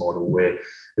agency model, where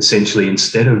essentially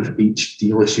instead of each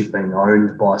dealership being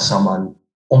owned by someone,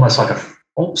 almost like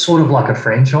sort of like a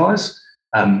franchise,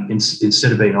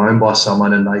 instead of being owned by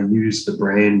someone and they use the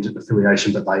brand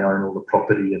affiliation, but they own all the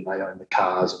property and they own the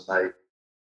cars,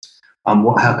 and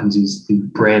what happens is the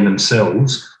brand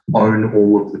themselves own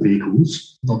all of the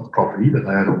vehicles, not the property, but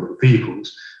they own all of the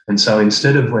vehicles. And so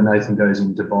instead of when Nathan goes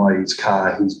in to buy his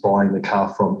car, he's buying the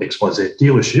car from XYZ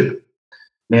dealership.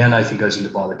 Now Nathan goes in to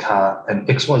buy the car, and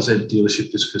XYZ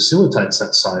dealership just facilitates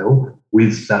that sale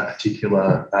with that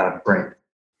particular brand.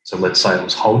 So let's say it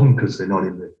was Holden, because they're not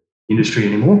in the industry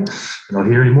anymore, they're not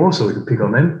here anymore, so we can pick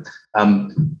on them.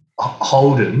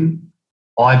 Holden,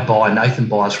 Nathan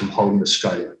buys from Holden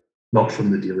Australia, not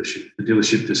from the dealership. The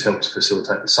dealership just helps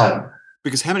facilitate the sale.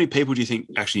 Because how many people do you think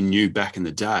actually knew back in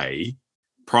the day,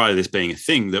 prior to this being a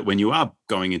thing, that when you are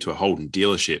going into a Holden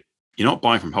dealership, you're not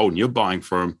buying from Holden, you're buying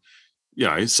from,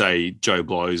 say Joe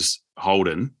Blow's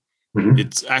Holden. Mm-hmm.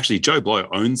 It's actually Joe Blow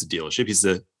owns the dealership. He's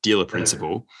the dealer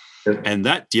principal. Yep. And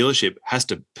that dealership has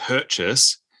to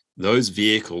purchase those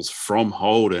vehicles from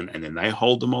Holden, and then they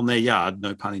hold them on their yard,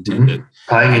 no pun intended.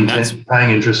 Paying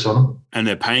interest on them. And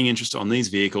they're paying interest on these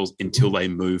vehicles until they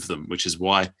move them, which is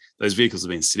why those vehicles have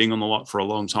been sitting on the lot for a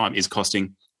long time, is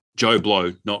costing Joe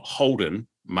Blow, not Holden,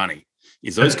 money.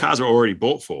 Is those cars are already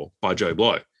bought for by Joe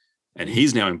Blow, and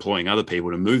he's now employing other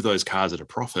people to move those cars at a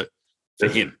profit for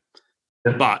him.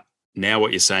 But now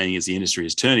what you're saying is the industry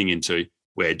is turning into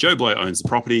where Joe Blow owns the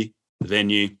property, the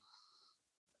venue,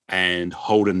 and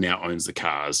Holden now owns the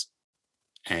cars,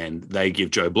 and they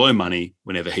give Joe Blow money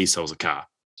whenever he sells a car.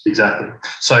 Exactly.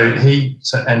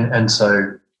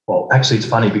 Well, actually, it's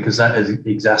funny because that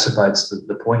exacerbates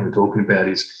the point you're talking about,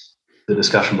 is the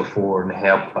discussion before and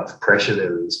how much pressure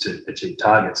there is to achieve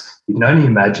targets. You can only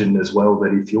imagine as well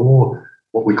that if you're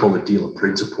what we call a dealer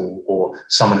principal, or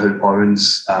someone who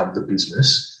owns the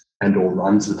business and or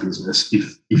runs the business,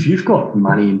 if you've got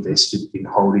money invested in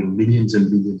holding millions and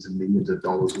millions and millions of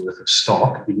dollars worth of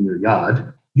stock in your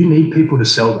yard, you need people to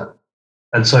sell that.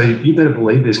 And so you better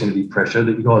believe there's going to be pressure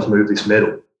that you guys move this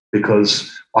metal,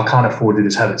 because I can't afford to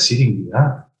just have it sitting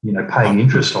here, paying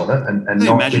interest on it and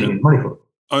not getting any money for it.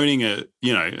 Owning a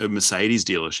Mercedes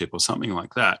dealership or something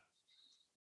like that,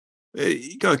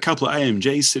 you got a couple of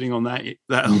AMGs sitting on that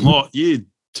lot.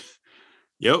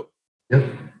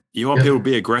 You want people to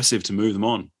be aggressive to move them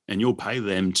on, and you'll pay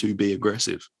them to be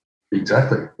aggressive.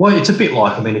 Exactly. Well, it's a bit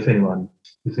like, if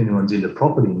anyone's into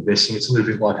property investing, it's a little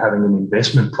bit like having an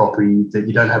investment property that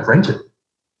you don't have rented.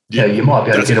 Yeah, you might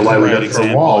be able to get away with it for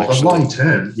a while, but long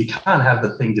term, you can't have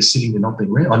the thing just sitting there not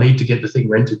being rented. I need to get the thing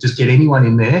rented. Just get anyone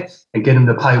in there and get them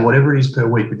to pay whatever it is per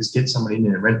week, but just get someone in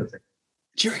there and rent the thing.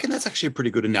 Do you reckon that's actually a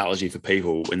pretty good analogy for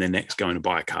people when they're next going to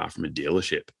buy a car from a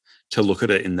dealership, to look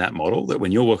at it in that model, that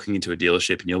when you're walking into a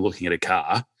dealership and you're looking at a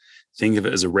car, think of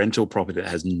it as a rental property that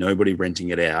has nobody renting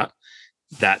it out.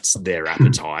 That's their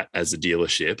appetite as a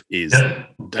dealership, is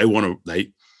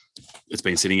it's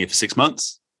been sitting here for 6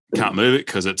 months. Can't move it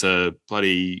because it's a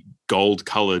bloody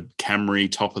gold-coloured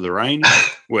Camry top of the range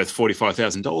worth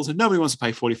 $45,000, and nobody wants to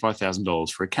pay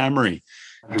 $45,000 for a Camry.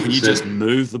 100%. Can you just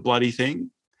move the bloody thing?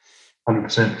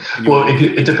 100%. Well,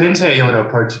 it depends how you want to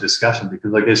approach the discussion,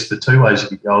 because I guess the two ways you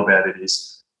could go about it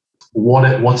is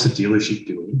what's the dealership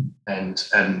doing,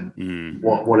 and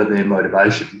what are their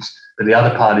motivations. But the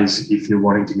other part is if you're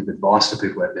wanting to give advice to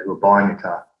people out there who are buying a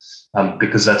car,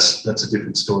 because that's a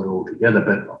different story altogether.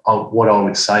 But what I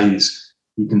would say is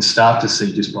you can start to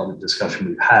see, just by the discussion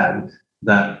we've had,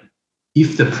 that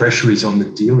if the pressure is on the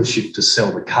dealership to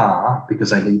sell the car because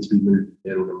they need to be moving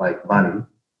metal to make money,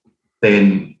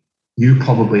 then you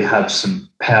probably have some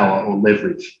power or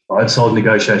leverage, right? Sold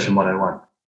negotiation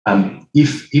 101.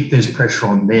 If there's pressure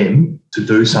on them to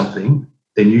do something,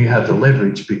 then you have the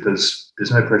leverage because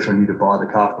there's no pressure on you to buy the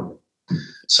car from them.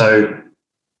 So,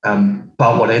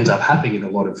 but what ends up happening in a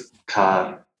lot of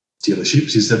car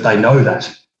dealerships is that they know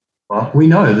that, right? We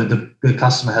know that the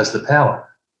customer has the power.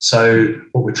 So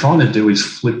what we're trying to do is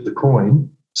flip the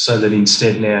coin, so that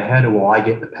instead now, how do I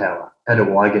get the power? How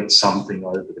do I get something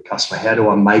over the customer? How do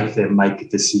I make them make a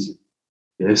decision?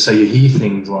 Yeah. So you hear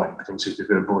things like, potentially if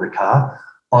you've ever bought a car,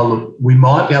 oh, look, we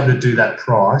might be able to do that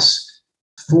price.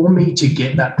 For me to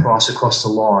get that price across the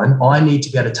line, I need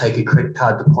to be able to take a credit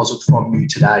card deposit from you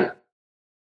today.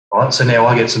 Right? So now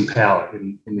I get some power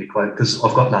in the equation because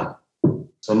I've got none.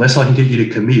 So unless I can get you to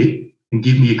commit and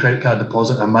give me a credit card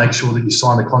deposit and make sure that you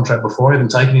sign the contract before I even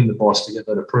take it in the boss to get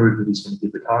that approved that he's going to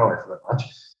give the car away for that much.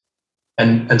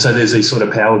 And so there's these sort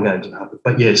of power games that happen.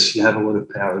 But yes, you have a lot of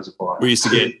power as a buyer. We used to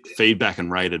get feedback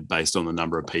and rated based on the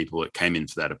number of people that came in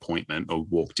for that appointment or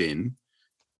walked in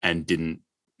and didn't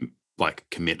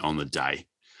commit on the day.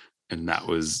 And that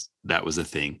was a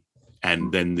thing.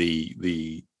 And then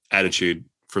the attitude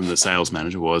from the sales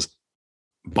manager was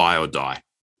buy or die.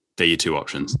 They're your two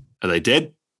options. Are they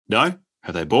dead? No.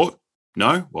 Have they bought?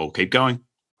 No. Well, keep going.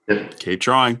 Yep. Keep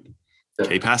trying. Yep.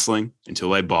 Keep hassling until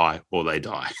they buy or they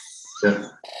die. Yeah.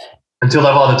 Until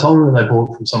they've either told me they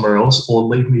bought from somewhere else or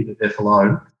leave me to death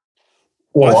alone.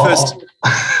 Or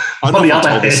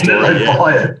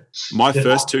my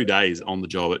first 2 days on the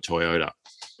job at Toyota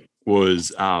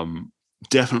was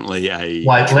definitely a...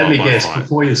 Wait, let me guess.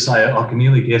 Before you say it, I can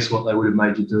nearly guess what they would have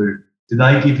made you do. Did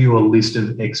they give you a list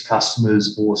of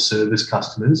ex-customers or service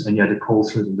customers and you had to call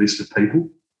through the list of people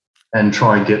and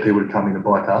try and get people to come in and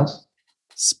buy cars?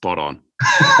 Spot on.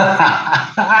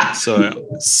 So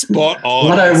spot on.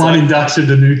 101 induction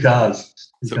to new cars.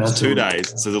 So it was 2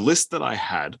 days. So the list that I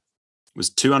had was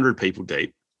 200 people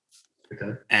deep.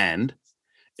 Okay. And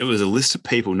it was a list of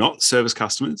people, not service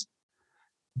customers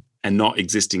and not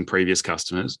existing previous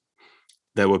customers.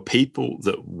 There were people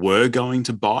that were going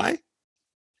to buy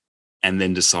and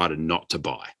then decided not to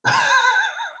buy.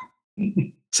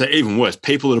 So even worse,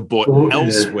 people that have bought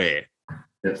elsewhere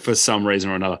for some reason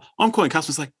or another. I'm calling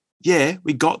customers like, yeah,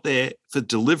 we got there for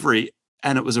delivery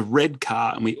and it was a red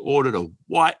car and we ordered a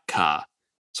white car.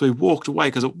 So we walked away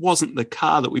because it wasn't the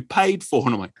car that we paid for.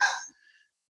 And I'm like,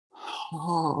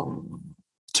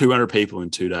 200 people in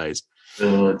 2 days.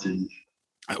 Oh, geez.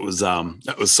 That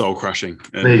was soul crushing.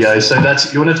 There you go. So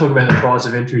you want to talk about the price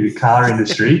of entry to the car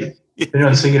industry. If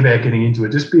anyone's thinking about getting into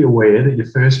it, just be aware that your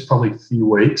first probably few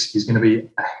weeks is going to be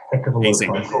a heck of a lot of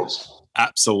phone calls.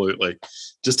 Absolutely.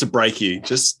 Just to break you,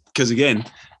 just because again,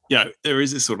 there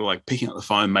is this sort of like picking up the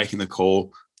phone, making the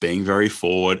call, being very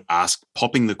forward,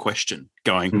 popping the question,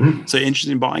 going, so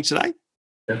interested in buying today?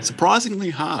 Yep.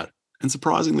 Surprisingly hard and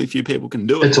surprisingly few people can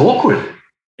do it. It's awkward.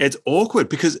 It's awkward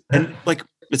because, and like,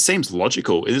 it seems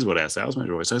logical. It is what our sales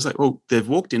manager always says. Like, well, they've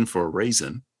walked in for a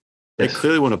reason. They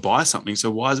clearly want to buy something. So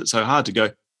why is it so hard to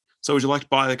go, so would you like to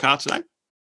buy the car today?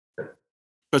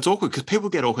 But it's awkward because people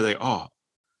get awkward. They go, oh,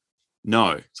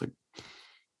 no. It's like,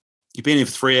 you've been here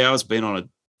for 3 hours, been on a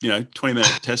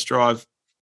 20-minute test drive.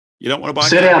 You don't want to buy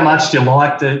said how much you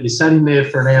liked it. You sat in there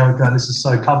for an hour going, this is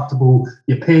so comfortable.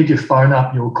 You paired your phone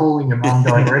up. You were calling your mum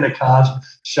going, we're in a car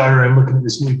showroom looking at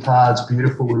this new car. It's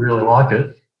beautiful. We really like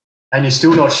it. And you're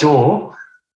still not sure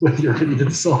whether you're ready to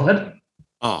decide.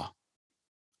 Oh,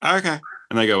 okay.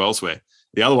 And they go elsewhere.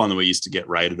 The other one that we used to get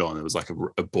rated on, it was like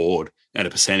a board and a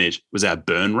percentage, was our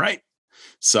burn rate.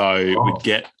 So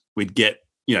we'd get,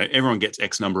 everyone gets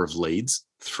X number of leads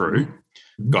through.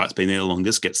 Guy that's been there the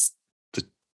longest gets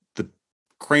the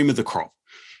cream of the crop.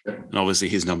 And obviously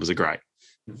his numbers are great.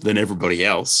 Then everybody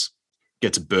else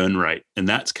gets a burn rate, and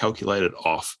that's calculated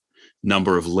off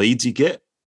number of leads you get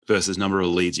versus number of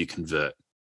leads you convert.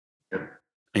 And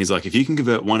he's like, if you can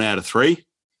convert 1 out of 3,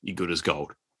 you're good as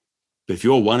gold. But if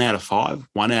you're 1 out of 5,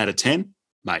 1 out of 10,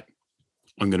 mate,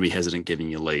 I'm going to be hesitant giving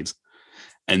you leads.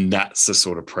 And that's the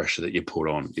sort of pressure that you put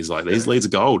on, is like, these leads are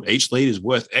gold. Each lead is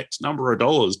worth X number of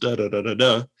dollars,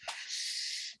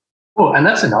 Well, and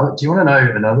that's another, do you want to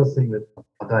know another thing that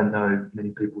I don't know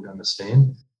many people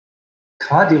understand?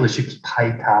 Car dealerships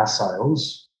pay car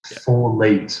sales for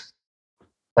leads.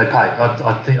 They pay.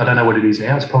 I think, I don't know what it is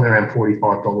now. It's probably around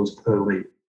 $45 per lead.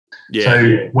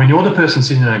 When you're the person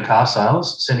sitting in car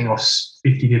sales, sending off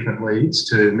 50 different leads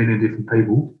to a million different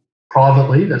people,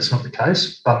 privately, that's not the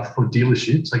case. But for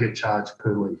dealerships, they get charged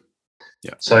per lead.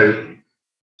 Yeah. So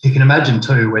you can imagine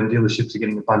too, when dealerships are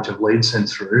getting a bunch of leads sent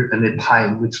through and they're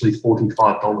paying literally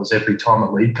 $45 every time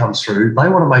a lead comes through, they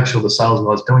want to make sure the sales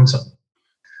guy's doing something.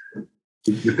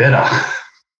 You're better.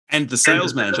 And the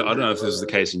sales manager, I don't know if this is the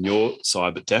case in your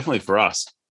side, but definitely for us,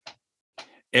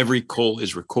 every call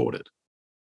is recorded.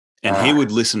 And he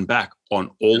would listen back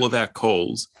on all of our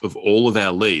calls of all of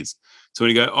our leads. So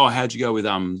when you go, oh, how'd you go with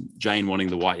Jane wanting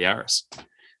the white Yaris?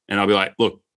 And I'll be like,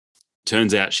 look,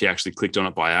 turns out she actually clicked on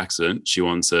it by accident. She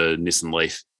wants a Nissan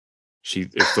Leaf. She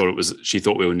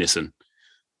thought we were Nissan.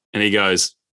 And he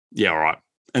goes, yeah, all right.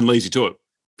 And leaves you to it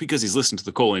because he's listened to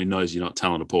the call and he knows you're not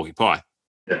telling a porky pie.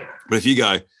 Yeah. But if you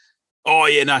go, oh,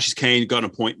 yeah, no, she's keen, got an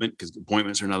appointment, because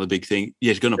appointments are another big thing.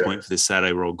 Yeah, she's got an appointment for this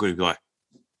Saturday. We're all good. He'd be like,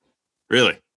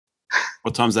 really?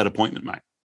 What time's that appointment, mate?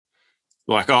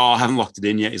 Like, oh, I haven't locked it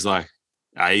in yet. He's like,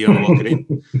 are you going to lock it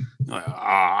in? Like,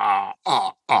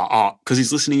 because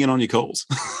he's listening in on your calls.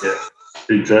 Yeah,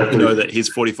 exactly. You know that his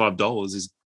 $45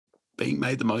 is being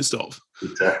made the most of.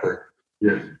 Exactly.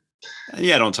 Yeah. And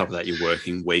yeah, on top of that, you're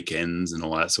working weekends and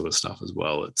all that sort of stuff as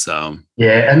well. It's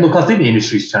yeah, and look, I think the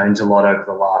industry's changed a lot over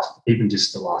the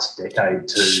last decade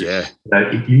too. Yeah.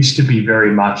 It used to be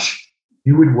very much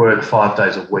you would work 5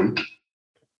 days a week.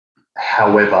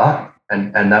 However,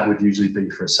 and that would usually be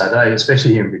for a Saturday,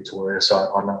 especially here in Victoria.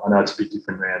 So I know it's a bit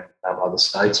different around other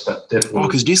states, but definitely. Oh,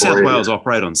 because New South Wales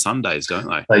operate on Sundays, don't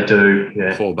they? They do,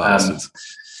 yeah. Poor bastards.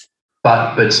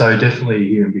 But so definitely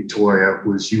here in Victoria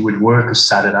was you would work a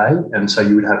Saturday, and so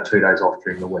you would have 2 days off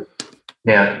during the week.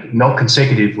 Now, not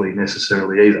consecutively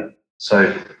necessarily either.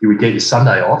 So you would get your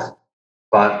Sunday off,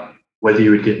 but whether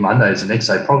you would get Mondays the next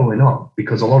day, probably not,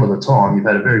 because a lot of the time you've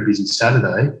had a very busy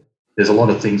Saturday. There's a lot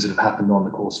of things that have happened on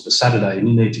the course of a Saturday, and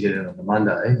you need to get in on the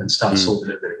Monday and start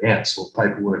sorting everything out, sort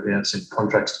paperwork out, send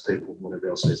contracts to people, whatever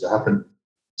else needs to happen.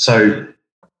 So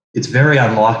it's very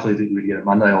unlikely that you would get a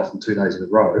Monday off and 2 days in a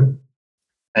row.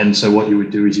 And so what you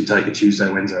would do is you take a Tuesday,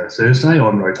 Wednesday, or Thursday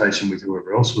on rotation with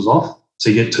whoever else was off. So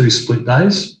you get 2 split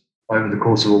days over the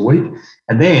course of a week.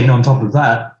 And then on top of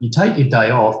that, you take your day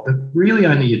off, but really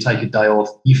only you take a day off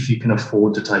if you can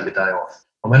afford to take a day off.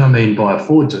 And when I mean by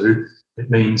afford to, it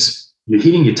means you're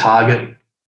hitting your target,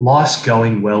 life's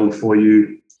going well for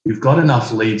you, you've got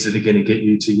enough leads that are going to get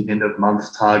you to your end of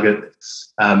month target.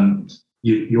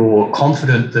 You're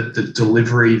confident that the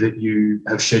delivery that you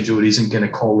have scheduled isn't going to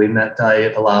call in that day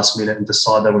at the last minute and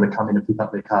decide they want to come in and pick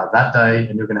up their car that day,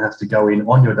 and you're going to have to go in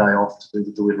on your day off to do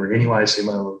the delivery anyway, so you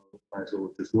might as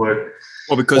well just work.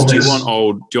 Well, because do you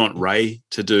want Ray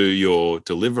to do your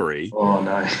delivery? Oh,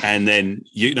 no. And then,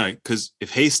 because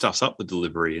if he stuffs up the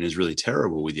delivery and is really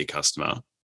terrible with your customer,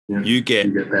 you get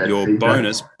your feedback.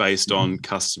 Bonus based on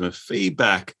customer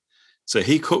feedback. So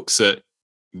he cooks it,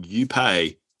 you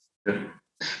pay.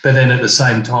 But then at the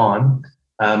same time,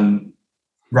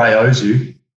 Ray owes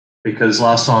you, because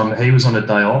last time he was on a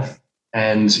day off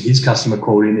and his customer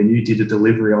called in and you did a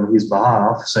delivery on his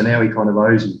behalf. So now he kind of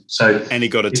owes you. And he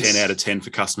got a 10 out of 10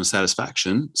 for customer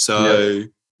satisfaction. So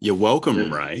you're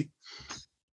welcome, Ray.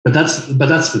 But that's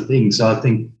the thing. So I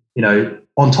think,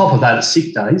 on top of that,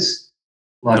 sick days,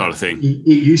 like, not a thing. It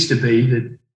used to be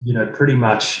that, pretty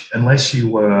much unless you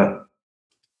were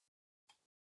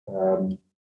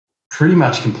pretty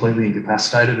much completely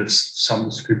incapacitated of some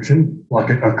description, like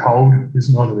a cold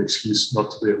is not an excuse not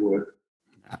to be at work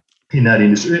in that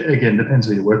industry. Again, depends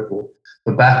who you work for.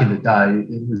 But back in the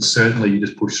day, it was certainly you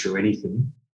just push through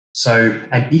anything. So,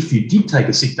 and if you did take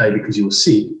a sick day because you were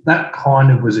sick, that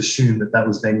kind of was assumed that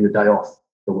was then your day off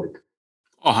the week.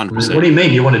 Oh, 100%. What do you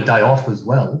mean you want a day off as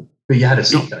well, but you had a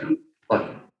sick day? Like,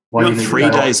 why you do you want 3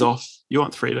 days off? You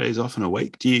want 3 days off in a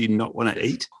week? Do you not want to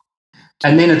eat?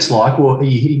 And then it's like, well, are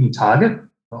you hitting your target?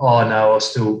 Oh, no, I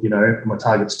still, my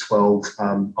target's 12.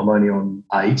 I'm only on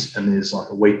 8 and there's like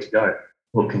a week to go.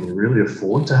 Well, can you really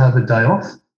afford to have a day off?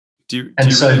 Do you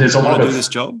there's a lot of this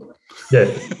job? Yeah,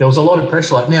 there was a lot of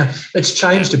pressure. Like now, it's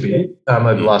changed a bit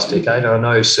over the last decade. I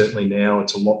know certainly now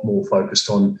it's a lot more focused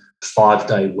on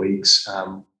 5-day weeks.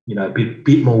 A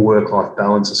bit more work-life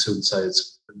balance. I still would say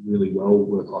it's really well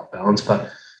work-life balance, but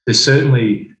there's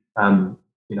certainly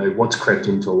what's crept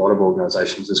into a lot of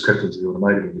organisations has crept into the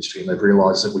automotive industry, and they've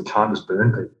realised that we can't just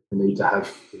burn people. We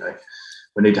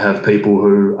need to have people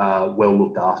who are well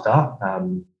looked after,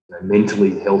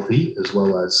 mentally healthy as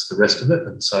well as the rest of it.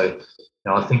 And so,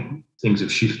 I think things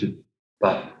have shifted,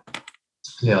 but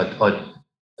it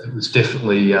was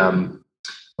definitely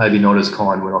maybe not as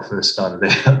kind when I first started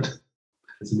out.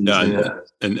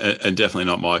 And definitely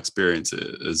not my experience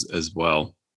as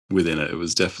well within it. It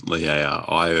was definitely a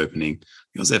eye-opening.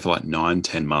 I was there for like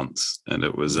 9-10 months, and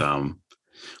it was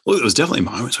it was definitely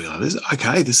moments where you're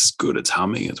like, this is good, it's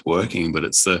humming, it's working, but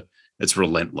it's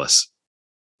relentless.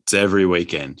 It's every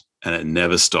weekend and it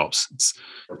never stops.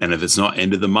 And if it's not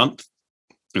end of the month,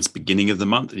 it's beginning of the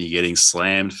month, and you're getting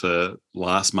slammed for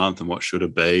last month and what should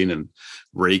have been, and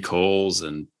recalls,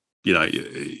 and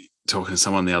talking to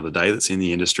someone the other day that's in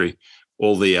the industry,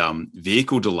 all the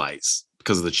vehicle delays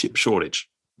because of the chip shortage.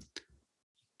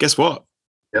 Guess what?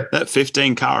 Yep. That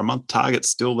 15 car a month target's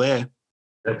still there.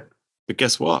 Yep. But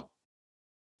guess what?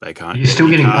 They can't. You're still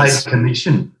getting paid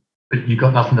commission, but you've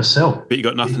got nothing to sell. But you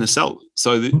got nothing to sell.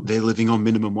 So they're living on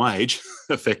minimum wage,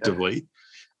 effectively,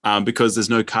 because there's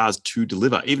no cars to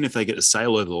deliver. Even if they get a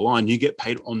sale over the line, you get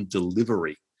paid on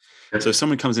delivery. Yep. So if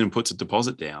someone comes in and puts a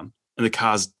deposit down and the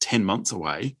car's 10 months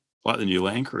away, like the new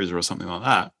Land Cruiser or something like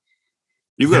that,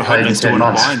 you've got to hope they still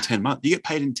want to buy in 10 months. You get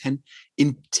paid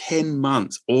in 10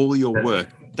 months, all your work.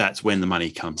 That's when the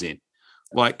money comes in.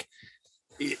 Like,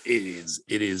 it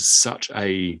is such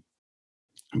a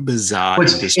bizarre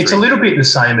industry. It's a little bit the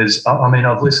same as,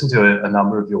 I've listened to a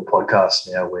number of your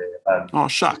podcasts now where oh,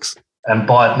 shucks. And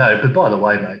by the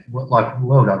way, mate,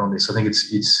 well done on this. I think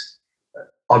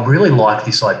I really like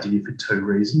this idea for 2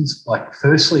 reasons. Like,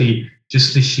 firstly,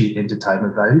 just the sheer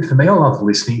entertainment value. For me, I love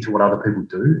listening to what other people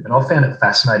do, and I found it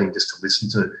fascinating just to listen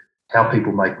to how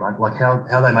people make money, like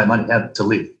how they make money, how to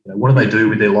live. What do they do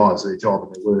with their lives, their job,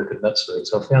 and their work, and that sort of.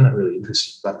 So I found that really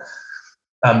interesting. But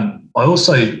I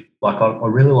also I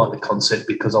really like the concept,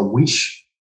 because I wish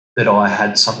that I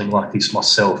had something like this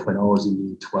myself when I was in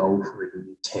year 12 or even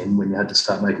year 10, when you had to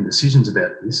start making decisions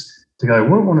about this, to go,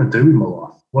 what do I want to do with my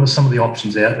life? What are some of the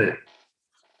options out there?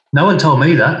 No one told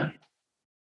me that.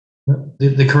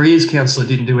 The careers counsellor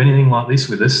didn't do anything like this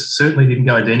with us, certainly didn't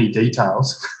go into any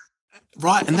details.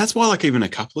 Right. And that's why, even a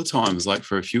couple of times,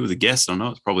 for a few of the guests, I know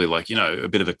it's probably a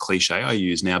bit of a cliche I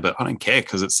use now, but I don't care,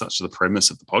 because it's such the premise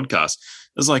of the podcast.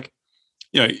 It's like,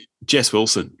 you know, Jess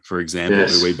Wilson, for example,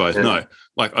 Yes. who we both know.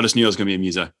 Like, I just knew I was going to be a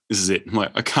muso. This is it. I'm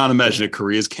like, I can't imagine a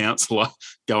careers counsellor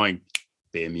going,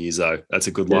 be a muso. That's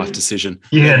a good life decision.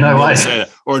 Yeah, no way. Say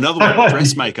that. Or another one,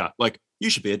 dressmaker. Like, you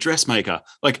should be a dressmaker.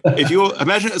 Like, if you're,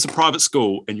 imagine it's a private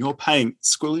school and you're paying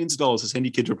squillions of dollars to send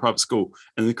your kid to a private school,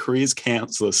 and the careers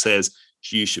counsellor says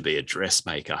you should be a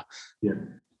dressmaker. Yeah.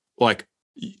 Like,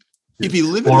 you'd be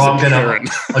living as a parent.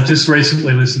 I just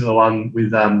recently listened to the one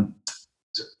with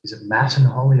is it Matt and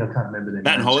Holly? I can't remember their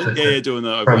Matt and names. Holly, doing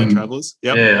the Overland Travellers.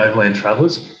 Yep. Yeah, Overland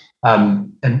Travellers.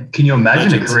 And can you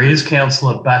imagine a careers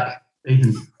counsellor back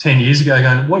even 10 years ago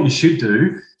going, what you should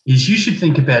do is you should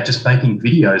think about just making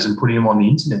videos and putting them on the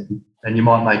internet, and you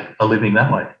might make a living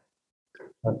that way.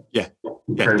 Yeah.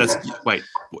 Wait,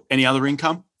 any other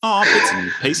income? Oh, bits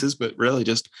and pieces, but really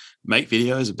just make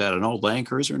videos about an old Land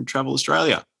Cruiser and travel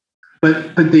Australia.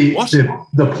 But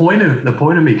the point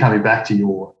of me coming back to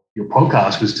your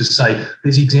podcast was to say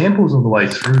there's examples all the way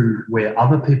through where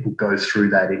other people go through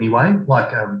that anyway,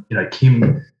 like Kim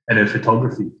and her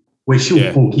photography, where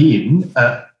she'll book in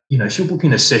she'll book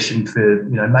in a session for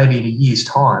maybe in a year's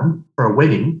time for a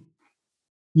wedding.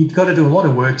 You've got to do a lot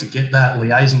of work to get that,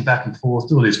 liaising back and forth,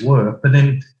 do all this work, but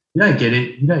then you don't get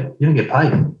it, you don't get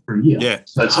paid for a year. Yeah.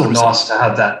 So it's all nice to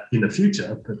have that in the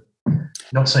future, but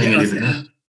not seeing it even now.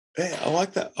 Yeah, I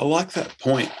like that. I like that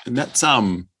point. And that's I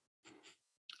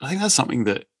think that's something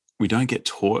that we don't get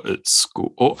taught at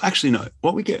school. Or actually, no,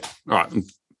 what we get, all right, I'm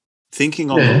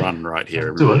thinking on the run right here,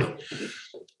 everybody,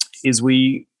 is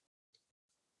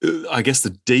I guess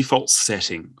the default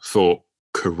setting for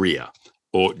career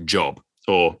or job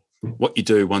or what you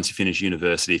do once you finish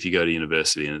university, if you go to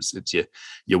university and it's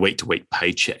your week-to-week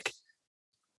paycheck.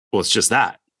 Well, it's just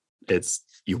that. It's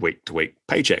your week-to-week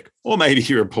paycheck. Or maybe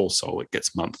you're a poor soul that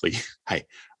gets monthly. Hey,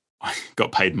 I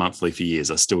got paid monthly for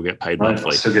years. I still get paid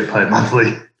monthly. I still get paid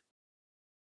monthly.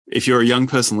 If you're a young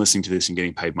person listening to this and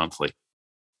getting paid monthly,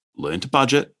 learn to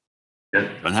budget.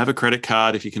 Yep. Don't have a credit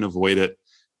card if you can avoid it,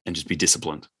 and just be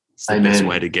disciplined. It's the Amen. best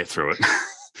way to get through it.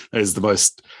 That is the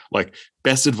most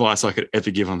best advice I could ever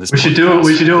give on this. We should do a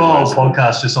whole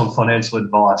podcast just on financial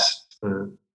advice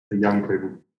for young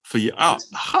people. For you,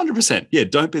 100%. Yeah,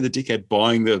 don't be the dickhead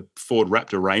buying the Ford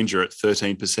Raptor Ranger at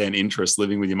 13% interest,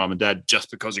 living with your mum and dad just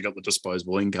because you got the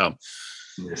disposable income.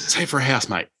 Yes. Save for a house,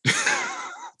 mate.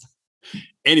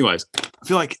 Anyways, I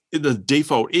feel like the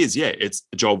default is, it's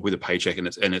a job with a paycheck and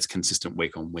it's consistent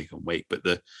week on week on week. But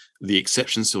the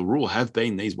exceptions to the rule have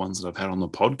been these ones that I've had on the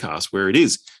podcast, where it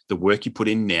is the work you put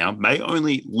in now may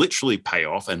only literally pay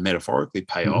off and metaphorically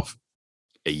pay off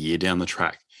a year down the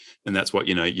track. And that's what,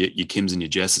 your Kims and your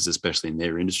Jesses, especially in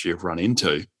their industry, have run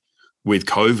into with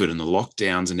COVID and the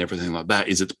lockdowns and everything like that,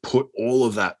 is it's put all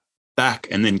of that back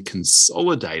and then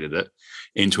consolidated it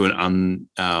into an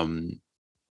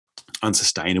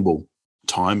unsustainable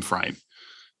time frame.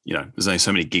 There's only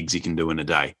so many gigs you can do in a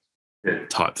day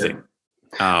type thing.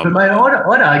 But mate,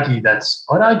 I'd argue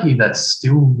that's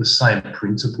still the same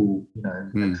principle,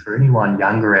 and for anyone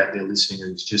younger out there listening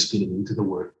who's just getting into the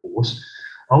workforce,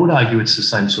 I would argue it's the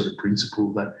same sort of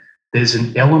principle, that there's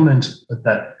an element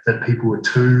that people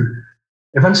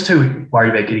everyone's too worried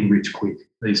about getting rich quick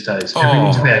these days.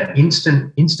 Everything's about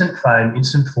instant fame,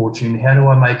 instant fortune. How do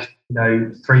I make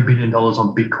 $3 billion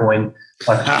on Bitcoin?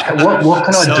 What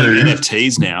can I do?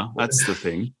 NFTs now, that's the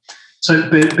thing. So,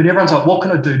 but everyone's like, what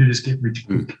can I do to just get rich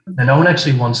quick? And no one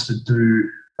actually wants to do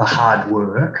the hard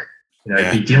work.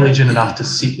 Be diligent enough to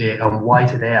sit there and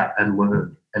wait it out and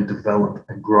learn and develop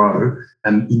and grow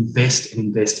and invest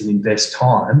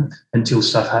time until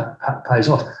stuff pays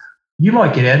off. You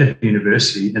might get out of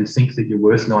university and think that you're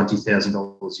worth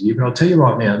 $90,000 a year, but I'll tell you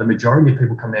right now, the majority of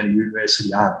people coming out of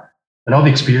university aren't. And I've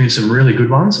experienced some really good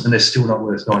ones, and they're still not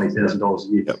worth $90,000 a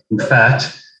year. Yep. In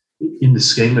fact, in the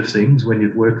scheme of things, when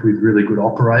you've worked with really good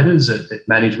operators at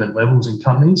management levels in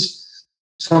companies,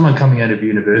 someone coming out of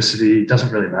university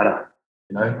doesn't really matter,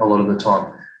 a lot of the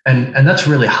time. And that's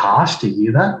really harsh to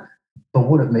hear that. But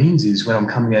what it means is when I'm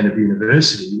coming out of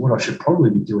university, what I should probably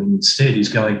be doing instead is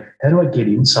going, how do I get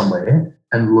in somewhere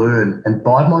and learn and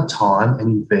bide my time and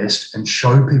invest and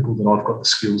show people that I've got the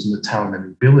skills and the talent and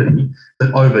ability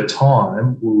that over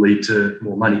time will lead to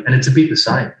more money. And it's a bit the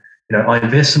same. I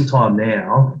invest some time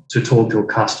now to talk to a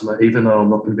customer, even though I'm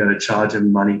not going to be able to charge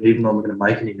them money, even though I'm not going to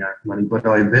make any money, but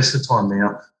I invest the time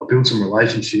now, I build some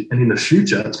relationship, and in the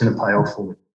future, it's going to pay off for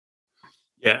me.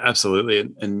 Yeah,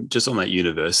 absolutely. And just on that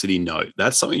university note,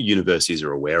 that's something universities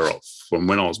are aware of. From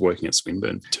when I was working at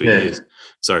Swinburne for 2 years.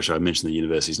 Sorry, should I mention the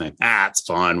university's name? It's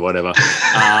fine, whatever.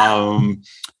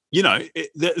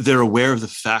 They're aware of the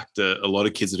fact that a lot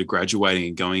of kids that are graduating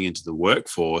and going into the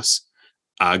workforce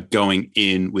are going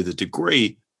in with a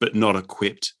degree, but not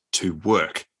equipped to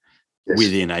work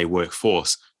within a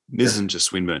workforce. This isn't just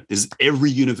Swinburne.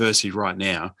 Every university right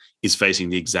now is facing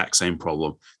the exact same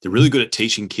problem. They're really good at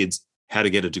teaching kids how to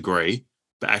get a degree,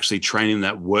 but actually training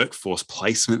that workforce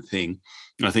placement thing.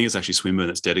 And I think it's actually Swinburne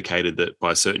that's dedicated that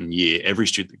by a certain year, every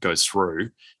student that goes through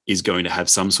is going to have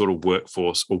some sort of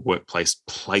workforce or workplace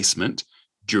placement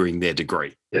during their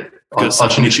degree. Yeah, because it's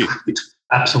such an issue. It's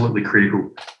absolutely critical,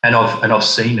 and I've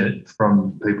seen it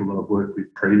from people that I've worked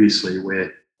with previously,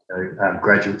 where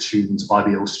graduate students,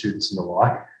 IBL students, and the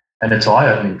like, and it's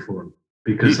eye-opening for them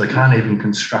because they can't even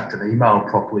construct an email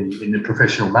properly in a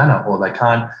professional manner, or they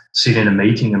can't sit in a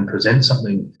meeting and present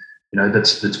something,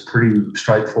 that's pretty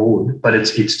straightforward, but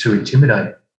it's too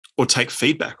intimidating. Or take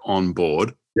feedback on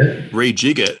board,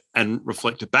 rejig it, and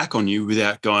reflect it back on you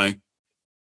without going,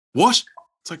 "What?"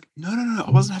 It's like, no, I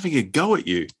wasn't having a go at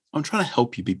you. I'm trying to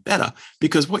help you be better,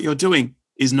 because what you're doing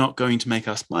is not going to make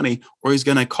us money, or is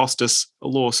going to cost us a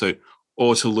lawsuit,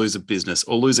 or to lose a business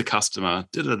or lose a customer.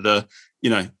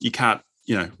 You can't,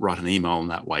 write an email in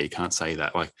that way. You can't say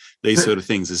that. Like, these sort of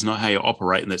things is not how you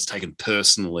operate, and that's taken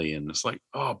personally. And it's like,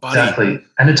 oh, buddy. Exactly.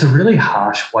 And it's a really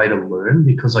harsh way to learn,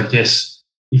 because I guess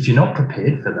if you're not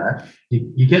prepared for that,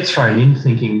 you get thrown in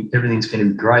thinking everything's going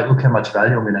to be great. Look how much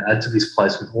value I'm going to add to this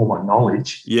place with all my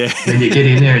knowledge. Yeah. And then you get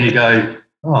in there and you go,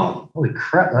 oh, holy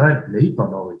crap, I don't need my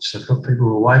knowledge. I've got people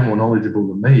who are way more knowledgeable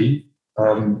than me.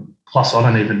 Plus, I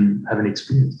don't even have any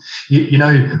experience.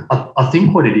 I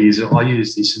think what it is, I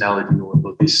use this analogy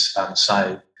or this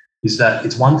saying, is that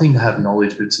it's one thing to have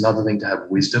knowledge, but it's another thing to have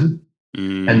wisdom.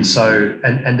 And so,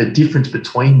 and the difference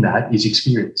between that is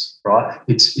experience, right?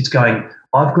 It's going,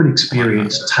 I've got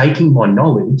experience taking my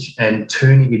knowledge and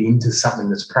turning it into something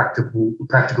that's practical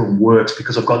and works,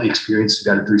 because I've got the experience to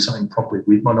be able to do something properly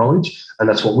with my knowledge, and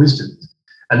that's what wisdom is.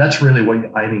 And that's really what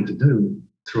you're aiming to do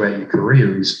throughout your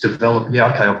career, is develop,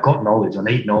 I've got knowledge, I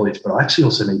need knowledge, but I actually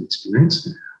also need experience.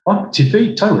 To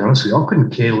be totally honest with you, I couldn't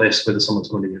care less whether someone's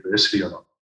going to university or not.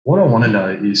 What I want to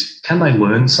know is, can they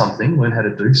learn how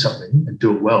to do something and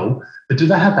do it well, but do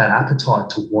they have that appetite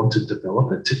to want to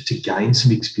develop it, to gain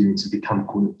some experience and become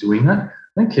good at doing that?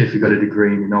 I don't care if you've got a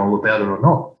degree and you know all about it or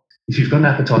not. If you've got an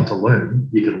appetite to learn,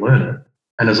 you can learn it.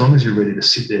 And as long as you're ready to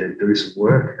sit there and do some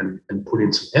work and put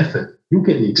in some effort, you'll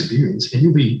get the experience and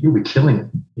you'll be killing it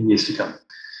in years to come.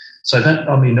 So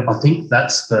I think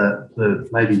that's the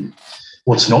maybe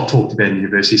what's not talked about in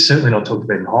university, is certainly not talked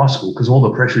about in high school, because all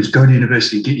the pressure is go to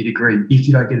university, get your degree. If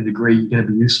you don't get a degree, you're going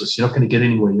to be useless. You're not going to get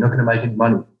anywhere. You're not going to make any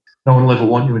money. No one will ever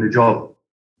want you in a job.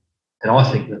 And I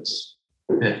think that's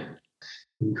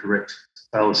incorrect. It's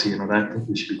a fallacy, and I don't think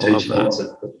we should be teaching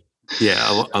that.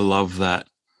 Yeah, I love that.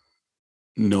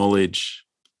 Knowledge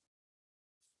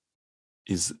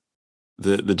is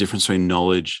the difference between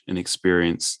knowledge and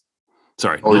experience.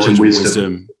 Sorry, knowledge and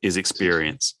wisdom is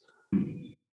experience.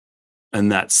 And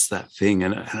that's that thing.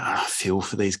 And I feel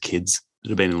for these kids that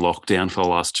have been in lockdown for the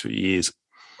last 2 years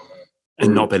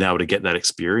and not been able to get that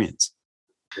experience.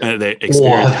 And their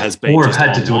experience has been or have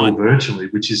had to do it all virtually,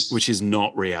 which is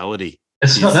not reality.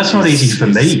 That's not easy for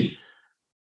me.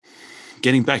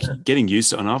 Getting used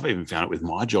to it. And I've even found it with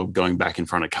my job, going back in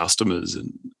front of customers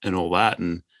and all that,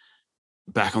 and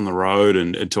back on the road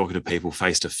and talking to people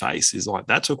face to face, is like,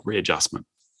 that took readjustment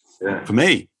for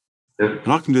me. Yep.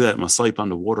 And I can do that in my sleep,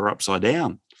 underwater, upside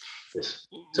down. Yes,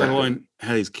 exactly. Let alone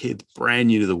how these kids brand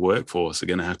new to the workforce are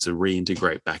going to have to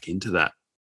reintegrate back into that.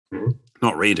 Mm-hmm.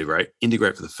 Not reintegrate,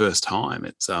 integrate for the first time.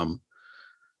 It's going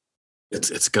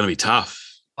to be tough.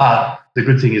 But the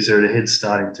good thing is they're at a head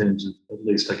start in terms of, at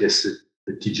least I guess,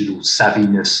 the digital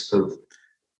savviness of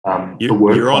the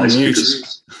workplace. You're on mute.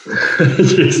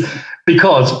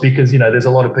 because there's a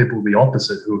lot of people the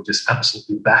opposite who have just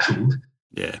absolutely battled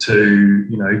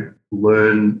to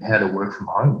learn how to work from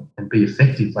home and be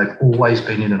effective. They've always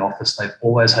been in an office. They've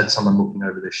always had someone looking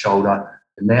over their shoulder.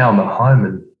 And now I'm at home,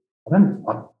 and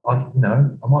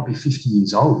I might be 50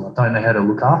 years old. I don't know how to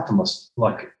look after myself,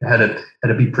 like how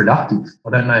to be productive. I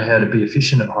don't know how to be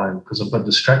efficient at home because I've got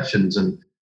distractions, and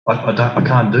I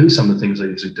can't do some of the things I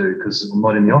usually do because I'm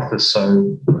not in the office.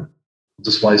 So I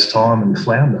just waste time and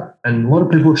flounder. And a lot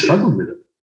of people have struggled with it.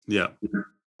 Yeah.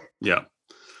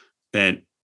 And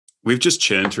we've just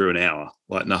churned through an hour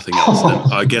like nothing else.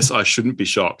 And I guess I shouldn't be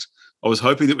shocked. I was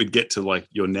hoping that we'd get to like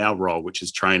your now role, which is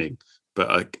training.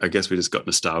 But I guess we just got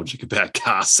nostalgic about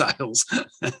car sales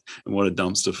and what a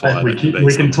dumpster fire. We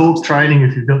can talk training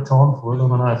if you've got time for it. I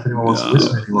don't know if anyone wants to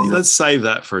listen anymore. Let's save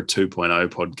that for a 2.0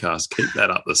 podcast. Keep that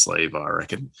up the sleeve, I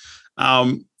reckon.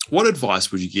 What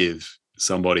advice would you give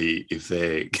somebody if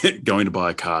they're going to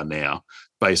buy a car now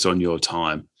based on your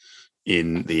time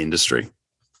in the industry?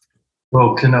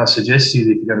 Well, can I suggest to you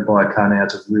that if you're going to buy a car now,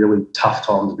 it's a really tough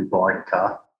time to be buying a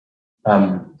car.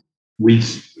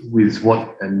 With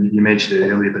what, and you mentioned it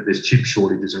earlier, but there's chip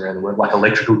shortages around the world, like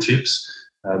electrical chips.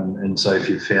 And so if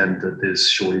you've found that there's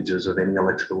shortages of any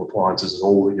electrical appliances at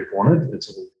all that you've wanted, it's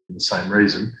all for the same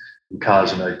reason, and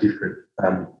cars are no different.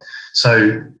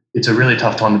 So it's a really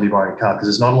tough time to be buying a car because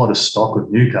there's not a lot of stock of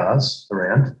new cars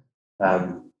around.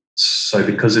 So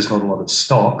because there's not a lot of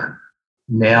stock,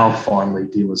 now finally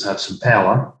dealers have some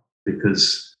power,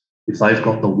 because if they've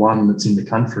got the one that's in the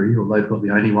country, or they've got the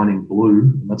only one in blue,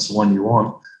 and that's the one you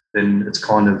want, then it's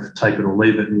kind of take it or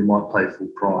leave it, and you might pay full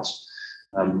price,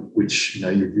 which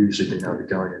you've usually been able to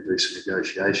go in and do some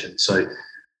negotiation. So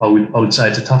I would say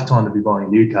it's a tough time to be buying a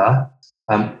new car.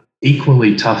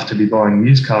 Equally tough to be buying a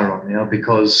used car right now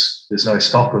because there's no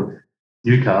stock of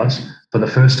new cars. For the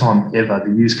first time ever,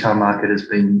 the used car market has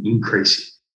been increasing.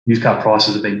 Used car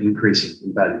prices have been increasing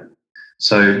in value.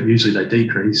 So usually they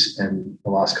decrease, and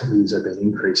the last couple of years they've been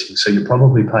increasing. So you're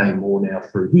probably paying more now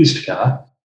for a used car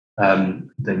than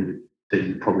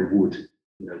you probably would,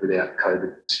 without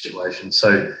COVID situation.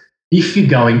 So if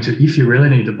you really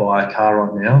need to buy a car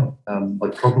right now,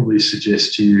 I'd probably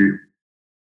suggest to you,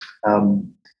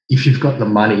 if you've got the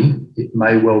money, it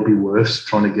may well be worth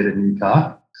trying to get a new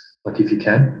car, like if you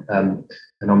can.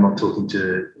 And I'm not talking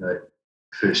to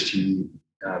first year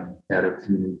out of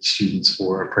uni students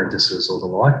or apprentices or the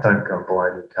like. Don't go and buy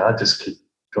a new car. Just keep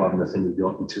driving the thing you've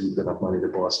got until you've got enough money to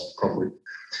buy something properly.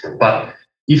 But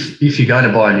if you're going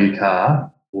to buy a new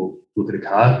car or look at a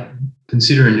car,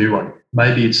 consider a new one.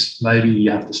 Maybe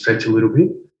you have to stretch a little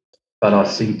bit, but I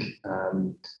think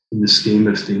in the scheme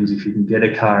of things, if you can get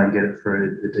a car and get it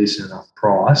for a decent enough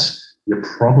price, you're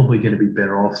probably going to be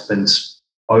better off than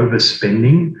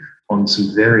overspending on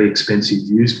some very expensive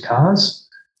used cars.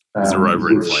 They're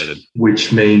overinflated.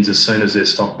 Which means as soon as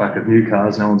there's stock back of new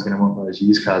cars, no one's going to want those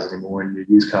used cars anymore, and your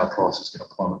used car price is going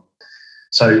to plummet.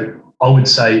 So I would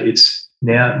say it's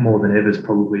now more than ever is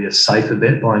probably a safer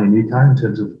bet buying a new car in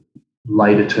terms of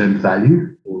later term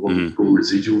value or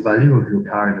residual value of your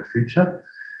car in the future.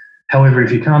 However,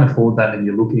 if you can't afford that and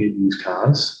you're looking at used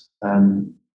cars,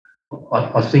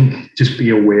 I think just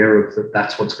be aware of that.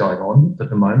 That's what's going on at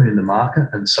the moment in the market,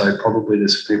 and so probably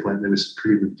there's people out there with some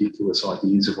pretty ridiculous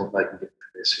ideas of what they can get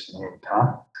for their second-hand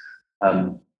car.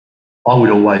 I would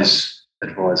always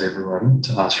advise everyone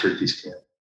to ask for a discount.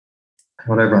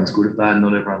 Not everyone's good at that, and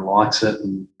not everyone likes it,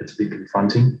 and it's a bit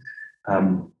confronting.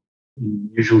 In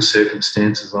usual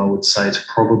circumstances, I would say it's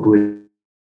probably.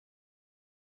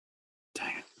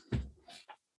 Dang it!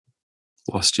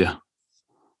 Lost you.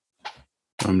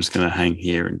 I'm just going to hang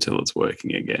here until it's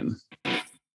working again.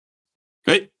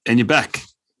 Great, and you're back.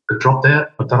 It dropped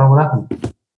out. I don't know what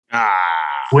happened.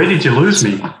 Where did you lose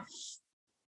me?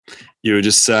 You were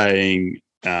just saying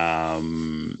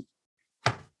about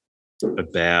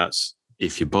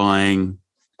if you're going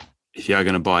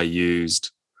to buy used,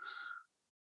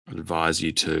 I'd advise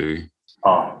you to.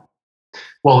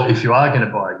 Well, if you are going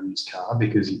to buy a used car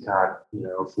because you can't,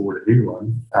 afford a new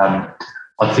one, I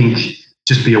think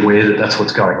just be aware that that's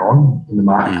what's going on in the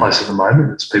marketplace at the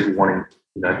moment. It's people wanting,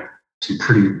 some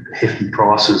pretty hefty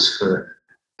prices for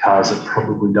cars that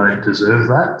probably don't deserve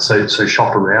that. So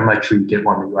shop around, make sure you get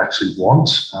one that you actually want.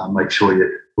 Make sure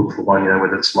you look for one,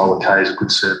 whether it's lower Ks, a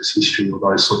good service history, or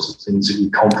those sorts of things that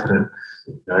you're confident,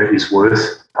 is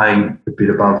worth paying a bit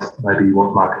above maybe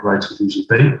what market rates would usually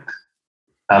be.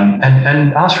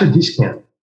 And ask for a discount.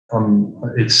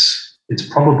 It's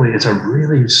a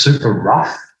really super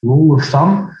rough rule of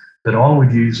thumb, but I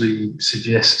would usually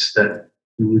suggest that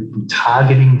you would be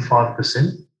targeting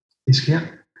 5% discount.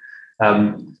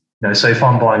 So if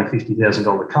I'm buying a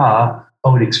 $50,000 car, I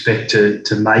would expect to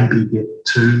maybe get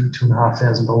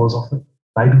 $2,500 off it,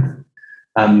 maybe.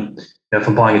 If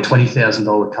I'm buying a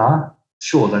 $20,000 car,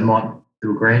 sure, they might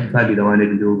do $1,000, maybe they won't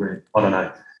even do $1,000. I don't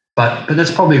know. But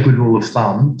that's probably a good rule of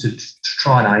thumb to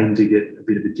try and aim to get a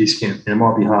bit of a discount. It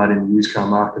might be hard in the used car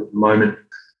market at the moment.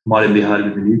 Might even be harder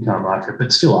in the new car market,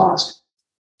 but still ask.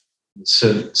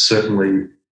 Certainly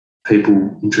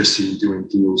people interested in doing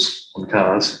deals on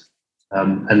cars.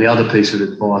 And the other piece of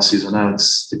advice is, I know it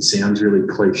sounds really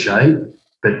cliche,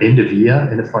 but end of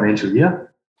financial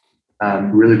year,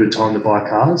 really good time to buy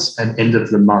cars, and end of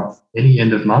the month. Any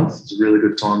end of month is a really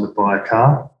good time to buy a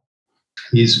car.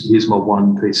 Here's my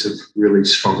one piece of really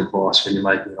strong advice when you're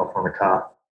making an offer on a car.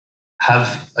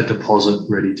 Have a deposit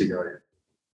ready to go.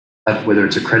 Whether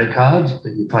it's a credit card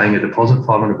that you're paying a deposit,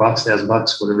 $500,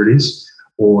 $1,000, whatever it is,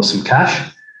 or some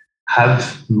cash,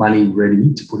 have money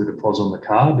ready to put a deposit on the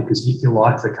car, because if you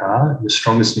like the car, the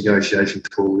strongest negotiation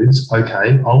tool is,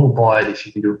 okay, I will buy it if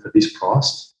you can do it for this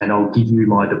price, and I'll give you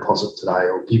my deposit today.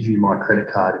 I'll give you my credit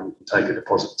card and you can take a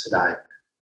deposit today.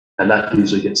 And that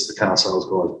usually gets the car sales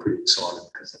guys pretty excited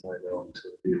because they know they're on to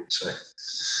a deal. So it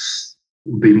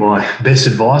would be my best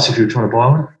advice if you're trying to buy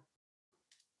one.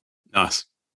 Nice.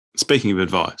 Speaking of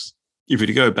advice, if you were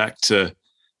to go back to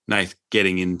Nath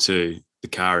getting into the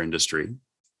car industry,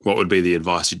 what would be the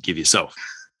advice you'd give yourself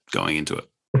going into it?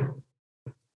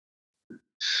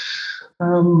 I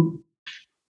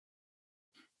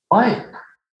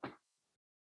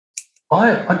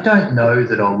don't know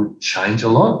that I would change a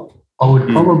lot. I would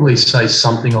probably say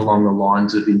something along the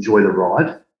lines of enjoy the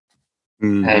ride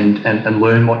and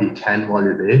learn what you can while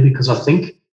you're there, because I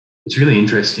think it's really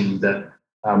interesting that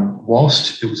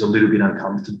whilst it was a little bit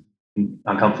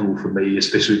uncomfortable for me,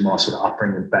 especially with my sort of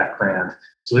upbringing and background,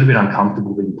 it's a little bit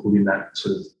uncomfortable being put in that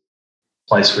sort of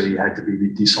place where you had to be a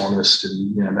bit dishonest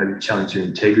and, you know, maybe challenge your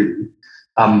integrity.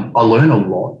 I learned a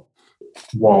lot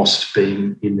whilst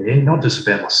being in there, not just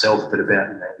about myself, but about,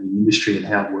 you know, the industry and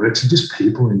how it works, and just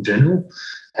people in general,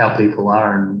 how people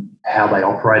are and how they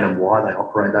operate and why they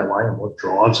operate that way and what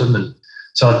drives them. And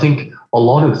so I think a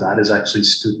lot of that has actually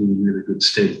stood me in really good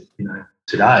stead, you know,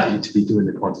 today, to be doing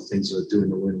the kinds of things that I do in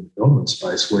the learning and development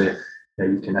space, where, you know,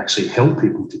 you can actually help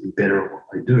people to be better at what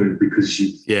they do because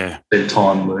you've spent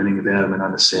time learning about them and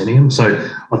understanding them. So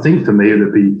I think for me it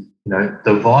would be, you know,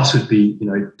 the advice would be, you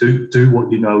know, do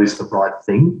what you know is the right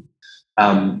thing,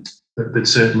 but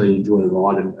certainly enjoy the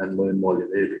ride and learn while you're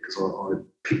there, because I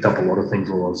picked up a lot of things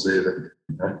while I was there that,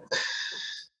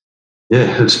 you know,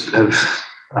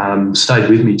 have stayed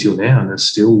with me till now, and are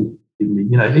still,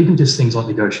 you know, even just things like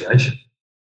negotiation.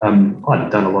 I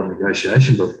hadn't done a lot of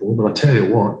negotiation before, but I tell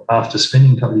you what, after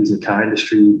spending a couple of years in the car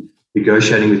industry,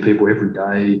 negotiating with people every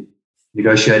day,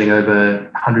 negotiating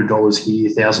over $100 here,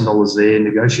 $1,000 there,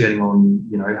 negotiating on,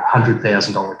 you know,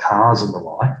 $100,000 cars and the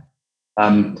like,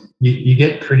 you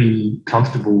get pretty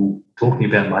comfortable talking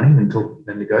about money and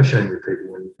negotiating with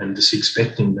people, and just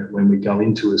expecting that when we go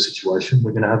into a situation,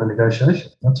 we're going to have a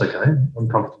negotiation. That's okay. I'm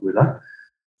comfortable with that.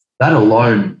 That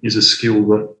alone is a skill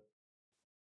that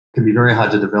can be very hard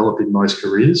to develop in most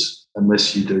careers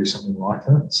unless you do something like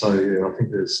that. So yeah, I think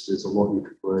there's a lot you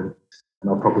could learn, and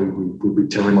I probably would be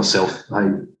telling myself,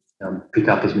 hey, pick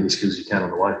up as many skills as you can on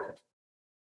the way.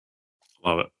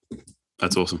 Love it.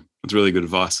 That's awesome. That's really good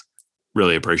advice.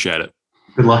 Really appreciate it.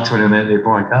 Good luck to anyone out there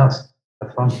buying cars.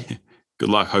 Have fun. Good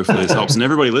luck. Hopefully this helps. And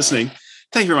everybody listening,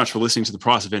 thank you very much for listening to the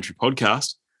Price of Entry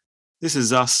podcast. This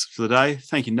is us for the day.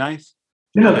 Thank you, Nath.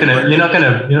 You're not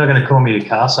gonna call me a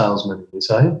car salesman, you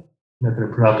say? You're not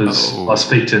gonna put up as I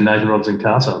speak to Nathan Robinson,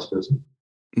 car salesperson.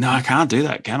 No, I can't do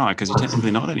that, can I? Because you're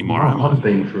technically not anymore. I haven't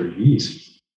been for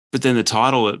years. But then the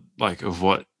title of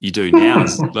what you do now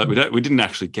is like we didn't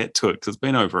actually get to it because it's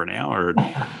been over an hour, and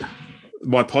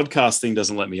my podcast thing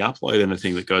doesn't let me upload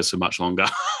anything that goes for much longer.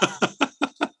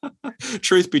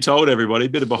 Truth be told, everybody, a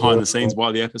bit of behind the scenes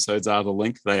why the episodes are the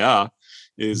length they are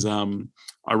is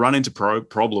I run into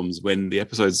problems when the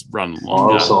episodes run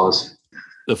longer. File size.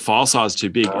 The file size is too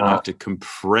big, and I have to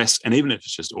compress, and even if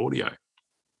it's just audio,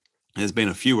 there's been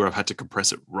a few where I've had to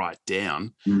compress it right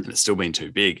down and it's still been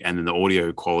too big, and then the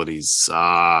audio quality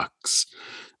sucks.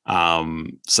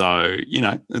 So, you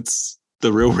know, it's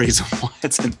the real reason why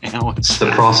it's an hour. It's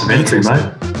the price of entry,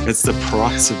 mate. It's the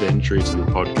price of entry to the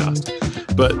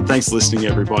podcast. But thanks for listening,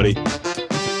 everybody.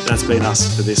 That's been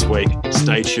us for this week.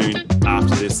 Stay tuned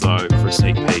after this, though, for a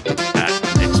sneak peek at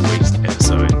next week's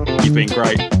episode. You've been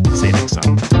great. See you next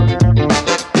time.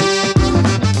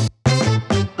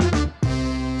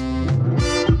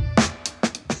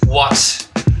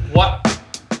 What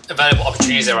available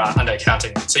opportunities there are under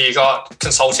accounting? So you got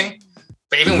consulting,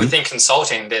 but even within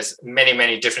consulting, there's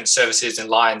many different services and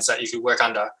lines that you could work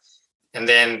under. And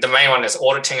then the main one is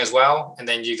auditing as well. And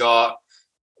then you got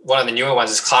one of the newer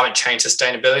ones is climate change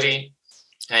sustainability,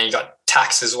 and you got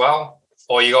tax as well,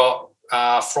 or you got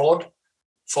fraud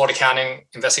accounting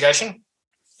investigation.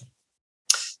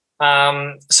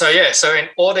 So in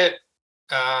audit,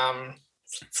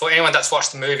 for anyone that's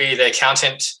watched the movie The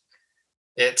Accountant,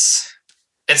 it's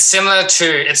similar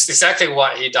to, it's exactly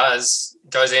what he does.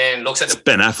 Goes in, looks at it's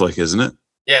Ben Affleck, isn't it?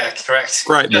 Yeah, correct.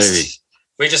 Great movie.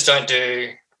 We just don't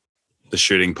do the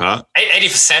shooting part.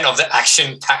 80% of the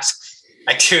action-packed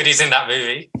activities in that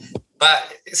movie.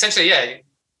 But essentially, yeah,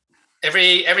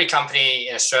 every company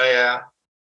in Australia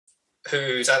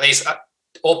who's at least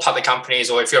all public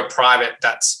companies, or if you're a private,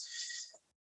 I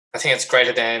think it's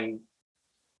greater than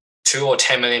 $2 or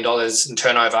 $10 million in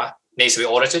turnover, needs to be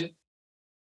audited.